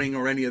informing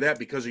or any of that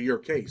because of your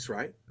case,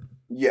 right?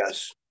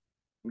 Yes,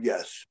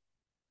 yes.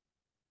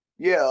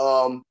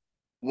 Yeah,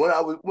 when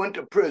went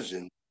to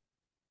prison,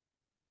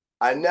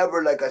 I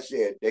never, like I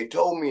said, they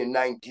told me in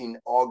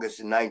August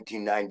of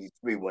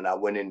 1993 when I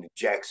went into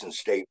Jackson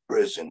State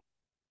Prison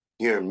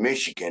here in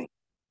Michigan,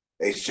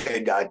 they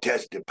said I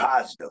tested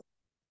positive.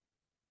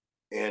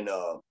 And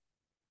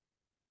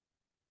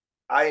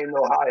I didn't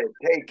know how to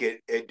take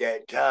it at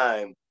that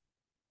time.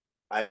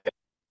 I didn't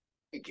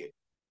take it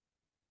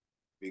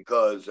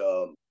because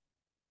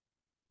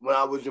when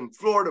I was in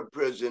Florida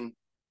prison,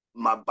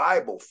 my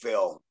Bible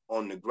fell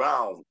on the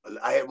ground.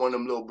 I had one of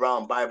them little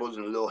brown Bibles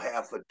and a little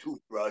half a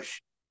toothbrush.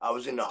 I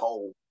was in the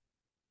hole.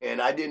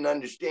 And I didn't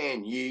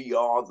understand ye,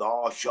 y'all,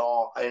 thou,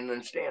 shaw. I didn't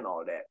understand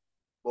all that.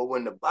 But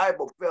when the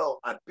Bible fell,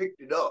 I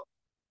picked it up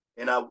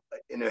and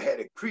it had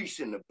a crease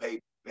in the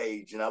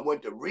page. And I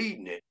went to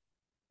reading it.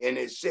 And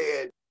it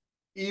said,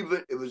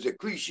 it was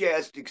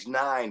Ecclesiastes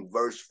 9,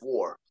 verse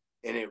 4.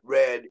 And it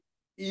read,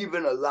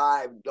 even a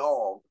live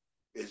dog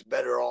is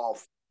better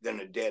off than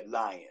a dead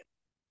lion.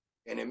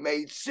 And it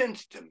made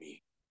sense to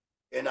me.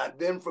 And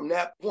then from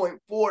that point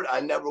forward,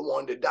 I never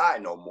wanted to die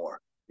no more.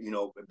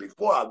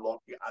 Before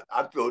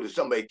I feel that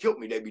somebody killed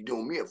me, they'd be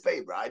doing me a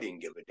favor. I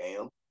didn't give a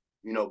damn.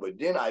 But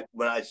then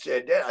when I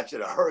said that, I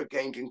said a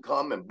hurricane can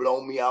come and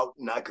blow me out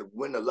and I could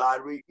win the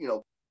lottery.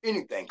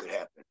 Anything could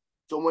happen.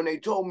 So when they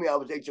told me I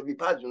was HIV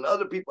positive, and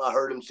other people I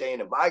heard them saying,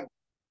 if I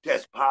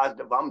test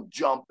positive, I'm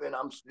jumping,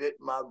 I'm slitting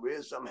my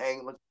wrists, I'm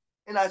hanging.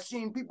 And I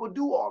seen people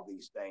do all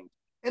these things.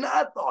 And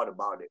I thought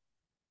about it.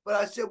 But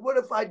I said, what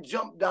if I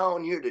jump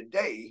down here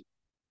today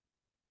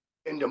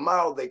and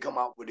tomorrow they come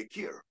out with a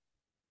cure?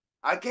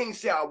 I can't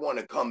say I want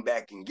to come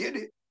back and get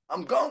it.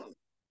 I'm gone.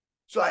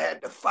 So I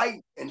had to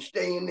fight and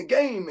stay in the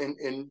game.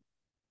 And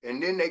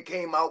then they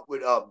came out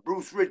with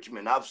Bruce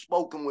Richmond. I've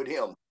spoken with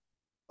him.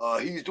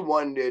 He's the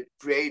one that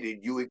created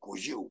U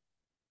equals U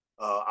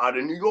out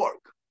of New York.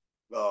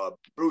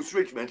 Bruce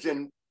Richmond's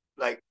in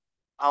I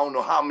don't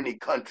know how many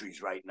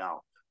countries right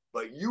now,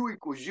 but U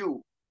equals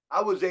U.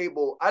 I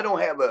don't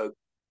have a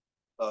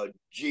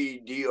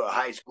GED or a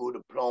high school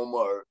diploma,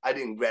 or I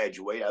didn't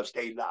graduate. I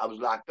was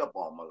locked up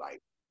all my life.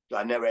 So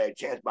I never had a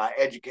chance, but I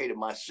educated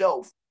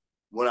myself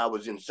when I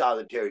was in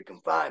solitary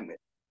confinement.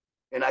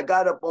 And I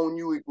got up on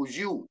U equals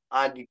U,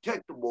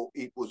 undetectable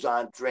equals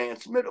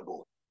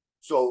untransmittable.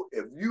 So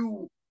if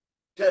you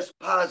test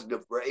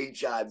positive for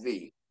HIV,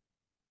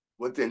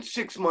 within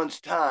 6 months'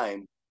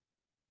 time,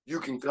 you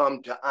can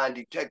come to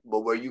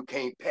undetectable where you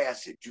can't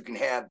pass it. You can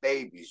have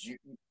babies.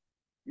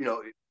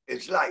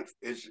 It's life.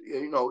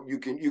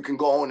 You can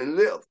go on and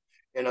live.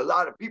 And a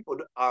lot of people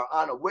are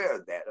unaware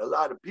of that. A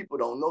lot of people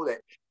don't know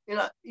that.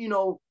 And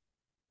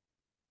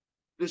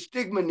the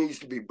stigma needs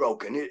to be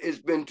broken. It's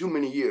been too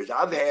many years.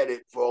 I've had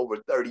it for over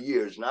 30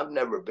 years, and I've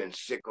never been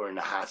sick or in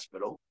the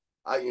hospital.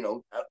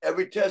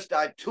 Every test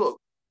I took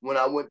when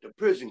I went to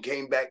prison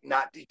came back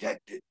not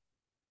detected.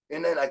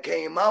 And then I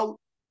came out,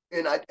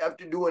 and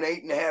after doing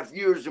 8.5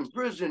 years in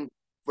prison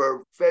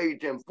for failure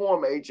to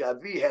inform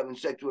HIV, having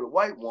sex with a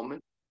white woman,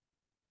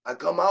 I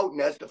come out, and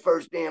that's the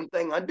first damn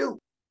thing I do,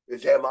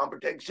 is have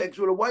unprotected sex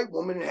with a white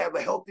woman and have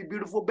a healthy,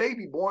 beautiful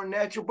baby born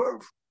natural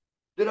birth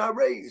that I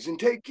raise and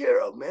take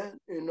care of, man.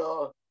 And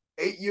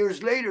 8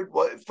 years later,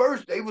 well, at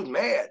first they was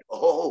mad.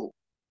 Oh,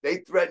 they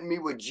threatened me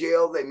with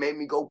jail. They made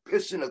me go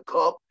piss in a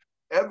cup,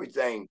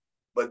 everything.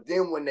 But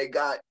then when they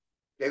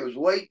was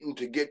waiting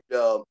to get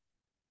the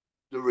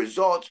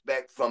results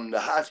back from the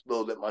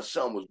hospital that my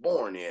son was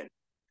born in,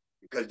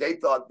 because they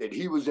thought that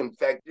he was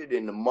infected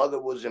and the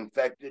mother was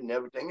infected and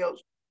everything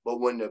else. But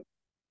when the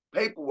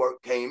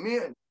paperwork came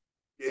in,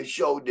 it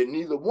showed that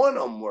neither one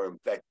of them were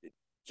infected.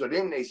 So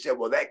then they said,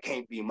 well, that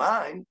can't be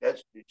mine.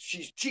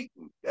 She's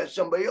cheating. That's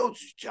somebody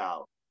else's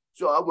child.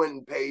 So I went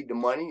and paid the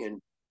money, and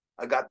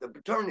I got the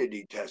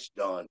paternity test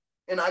done.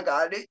 And I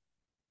got it.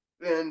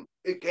 And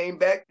it came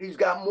back. He's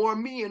got more of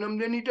me in him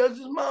than he does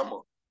his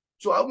mama.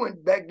 So I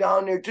went back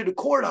down there to the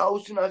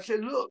courthouse, and I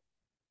said, look,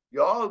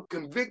 y'all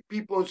convict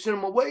people and send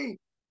them away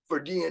for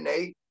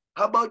DNA.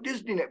 How about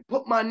this DNA?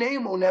 Put my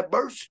name on that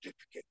birth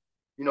certificate.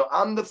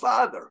 I'm the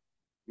father.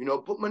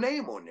 Put my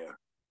name on there.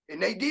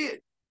 And they did.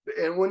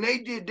 And when they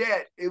did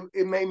that,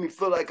 it made me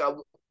feel like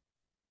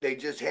they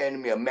just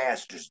handed me a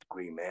master's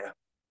degree, man.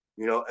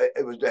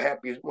 It was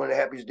one of the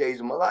happiest days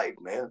of my life,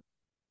 man.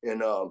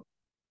 And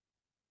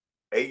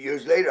 8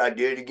 years later, I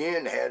did it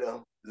again. Had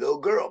a little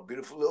girl,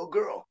 beautiful little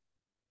girl.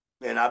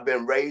 And I've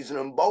been raising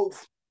them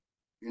both,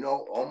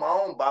 on my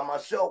own, by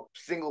myself,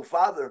 single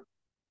father,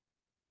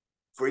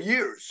 for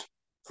years.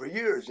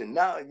 And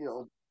now,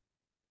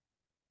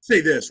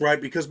 Say this,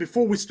 right? Because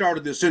before we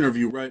started this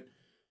interview, right,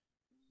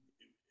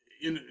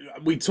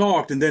 we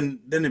talked, and then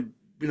it,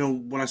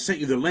 when I sent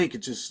you the link,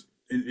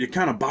 it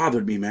kind of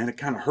bothered me, man. It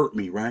kind of hurt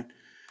me, right?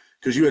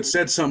 Because you had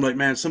said something like,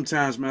 man,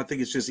 sometimes, man, I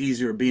think it's just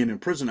easier being in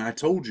prison. I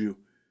told you,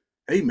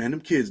 hey, man,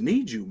 them kids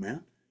need you,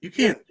 man. You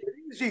can't,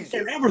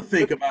 ever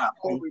think about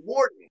it. More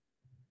rewarding.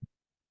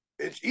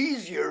 It's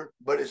easier,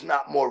 but it's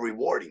not more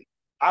rewarding.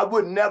 I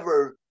would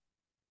never.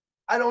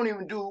 I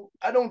don't do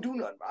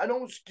nothing. I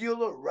don't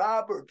steal or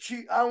rob or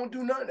cheat. I don't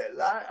do none of that.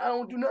 Lie. I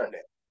don't do none of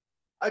that.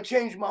 I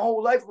changed my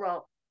whole life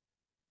around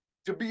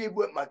to be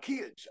with my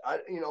kids.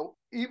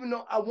 Even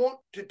though I want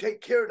to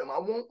take care of them, I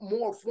want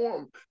more for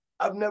them.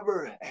 I've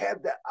never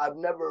had that. I've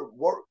never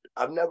worked.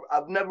 I've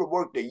never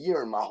worked a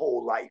year in my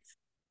whole life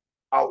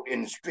out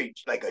in the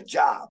streets like a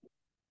job.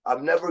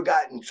 I've never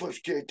gotten Social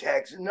Security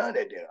taxes, none of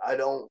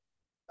that.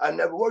 I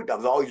never worked.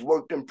 I've always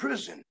worked in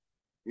prison,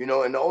 and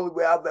the only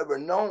way I've ever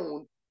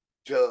known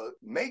to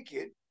make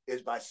it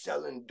is by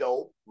selling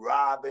dope,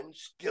 robbing,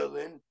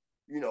 stealing,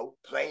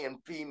 playing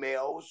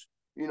females,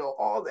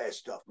 all that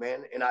stuff,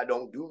 man. And I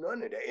don't do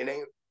none of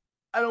that.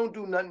 I don't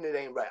do nothing that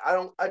ain't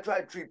right. I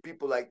try to treat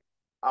people like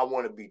I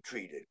want to be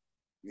treated,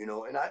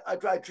 and I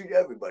try to treat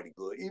everybody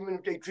good. Even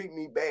if they treat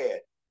me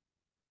bad,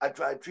 I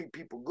try to treat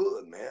people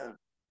good, man.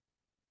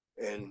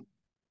 And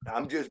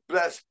I'm just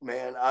blessed,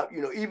 man.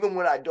 Even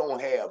when I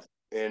don't have,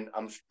 and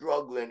I'm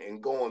struggling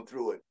and going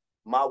through it,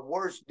 my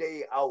worst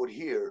day out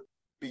here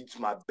beats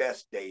my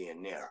best day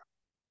in there.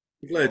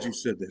 I'm glad you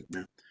said that,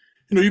 man.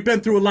 You've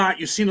been through a lot.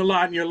 You've seen a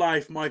lot in your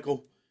life,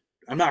 Michael.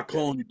 I'm not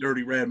calling you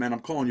Dirty Red, man.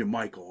 I'm calling you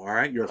Michael, all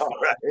right? You're a All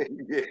right.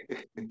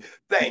 Yeah.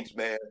 Thanks,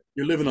 man.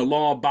 You're living a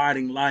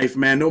law-abiding life,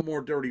 man. No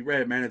more Dirty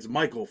Red, man. It's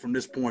Michael from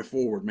this point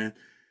forward, man.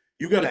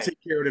 You got to Thanks. take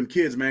care of them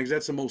kids, man, because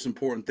that's the most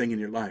important thing in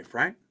your life,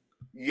 right?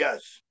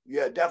 Yes.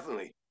 Yeah,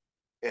 definitely.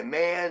 And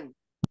man,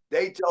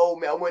 they told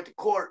me I went to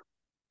court,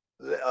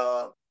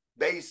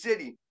 Bay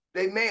City.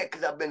 They mad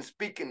because I've been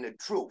speaking the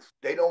truth.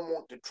 They don't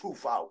want the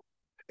truth out.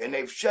 And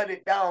they've shut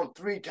it down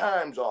 3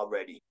 times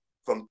already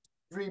from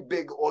 3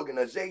 big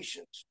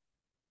organizations.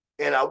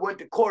 And I went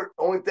to court.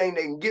 Only thing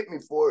they can get me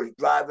for is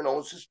driving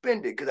on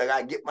suspended because I got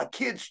to get my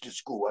kids to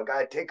school. I got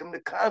to take them to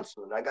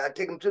counseling. I got to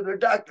take them to their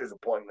doctor's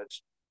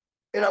appointments.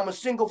 And I'm a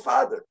single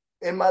father.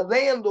 And my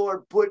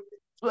landlord put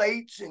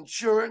plates,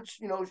 insurance.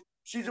 You know,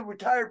 she's a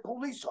retired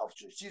police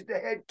officer. She's the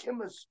head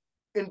chemist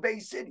in Bay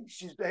City.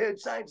 She's the head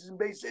scientist in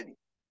Bay City.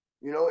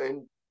 You know,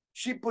 and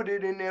she put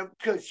it in there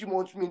because she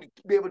wants me to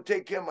be able to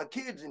take care of my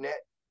kids and that.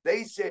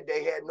 They said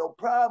they had no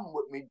problem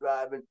with me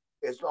driving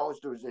as long as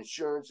there was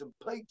insurance and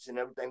plates and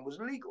everything was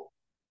legal.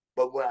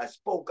 But when I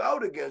spoke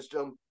out against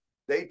them,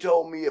 they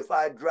told me if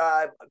I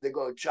drive, they're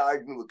going to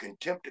charge me with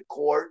contempt of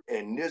court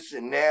and this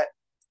and that.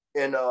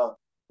 And now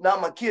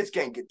my kids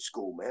can't get to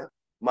school, man.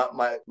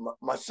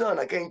 My son,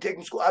 I can't take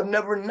him to school. I've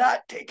never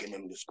not taken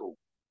him to school.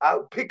 I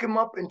would pick him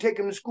up and take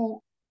him to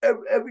school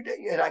every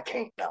day, and I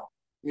can't now.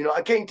 You know,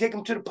 I can't take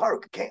him to the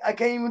park. I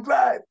can't even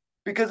drive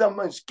because I'm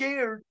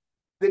scared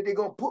that they're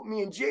gonna put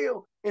me in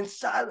jail and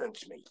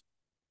silence me.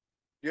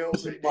 You know,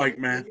 Listen, Mike,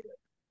 man.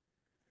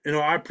 You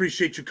know, I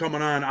appreciate you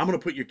coming on. I'm gonna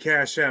put your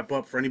Cash App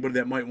up for anybody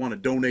that might want to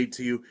donate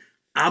to you.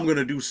 I'm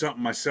gonna do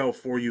something myself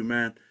for you,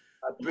 man.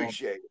 I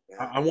appreciate it,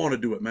 man. I want to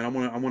do it, man. I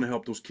want to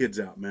help those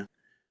kids out, man.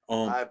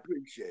 I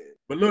appreciate it.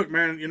 But look,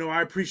 man, you know,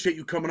 I appreciate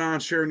you coming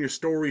on, sharing your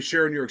story,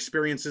 sharing your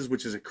experiences,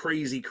 which is a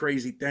crazy,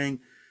 crazy thing.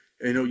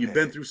 You know, you've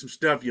been through some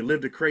stuff. You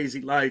lived a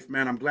crazy life,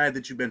 man. I'm glad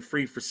that you've been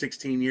free for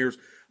 16 years.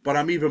 But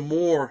I'm even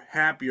more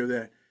happier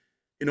that,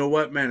 you know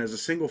what, man, as a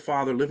single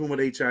father living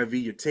with HIV,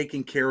 you're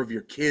taking care of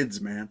your kids,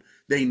 man.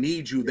 They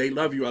need you. They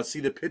love you. I see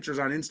the pictures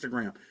on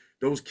Instagram.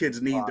 Those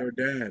kids need their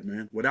dad,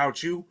 man.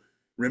 Without you,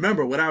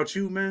 remember, without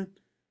you, man,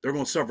 they're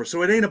going to suffer.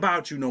 So it ain't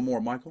about you no more,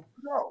 Michael.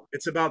 No.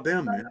 It's about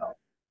them, man.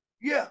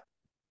 Yeah.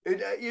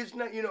 It's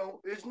not, you know,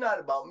 it's not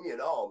about me at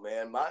all,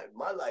 man.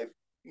 My life,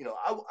 you know,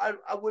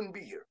 I wouldn't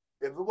be here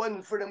if it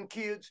wasn't for them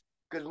kids.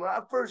 Because when I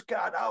first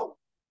got out,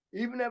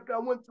 even after I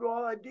went through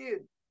all I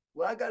did,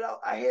 when I got out,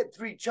 I had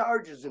 3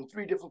 charges in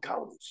 3 different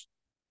counties.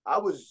 I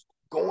was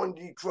going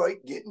to Detroit,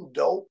 getting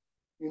dope.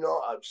 You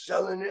know, I was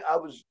selling it. I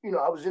was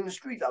in the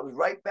streets. I was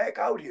right back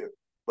out here.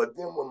 But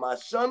then when my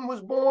son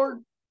was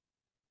born,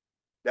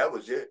 that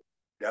was it.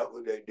 That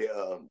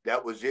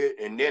was it.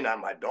 And then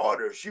my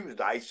daughter, she was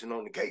the icing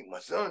on the cake. My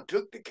son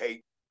took the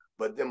cake,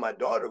 but then my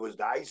daughter was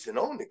the icing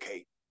on the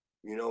cake.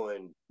 You know,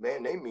 and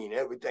man, they mean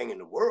everything in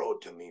the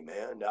world to me,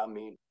 man. I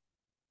mean,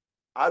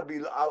 I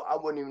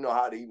wouldn't even know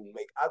how to even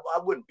I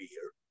wouldn't be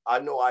here. I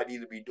know I'd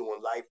either be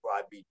doing life or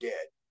I'd be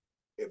dead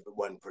if it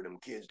wasn't for them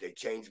kids. They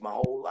changed my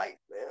whole life,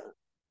 man.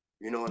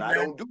 You know, and I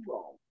don't do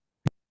wrong.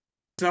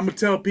 So I'm going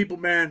to tell people,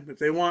 man, if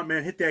they want,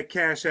 man, hit that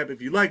Cash App.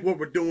 If you like what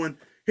we're doing,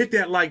 hit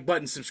that like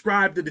button,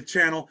 subscribe to the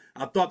channel.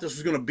 I thought this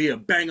was going to be a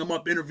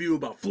bang-em-up interview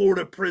about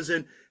Florida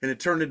prison, and it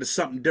turned into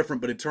something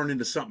different, but it turned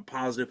into something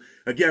positive.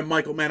 Again,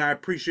 Michael, man, I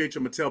appreciate you.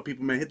 I'm going to tell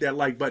people, man, hit that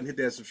like button, hit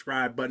that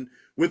subscribe button.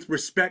 With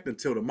respect,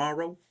 until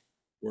tomorrow,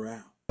 we're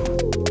out.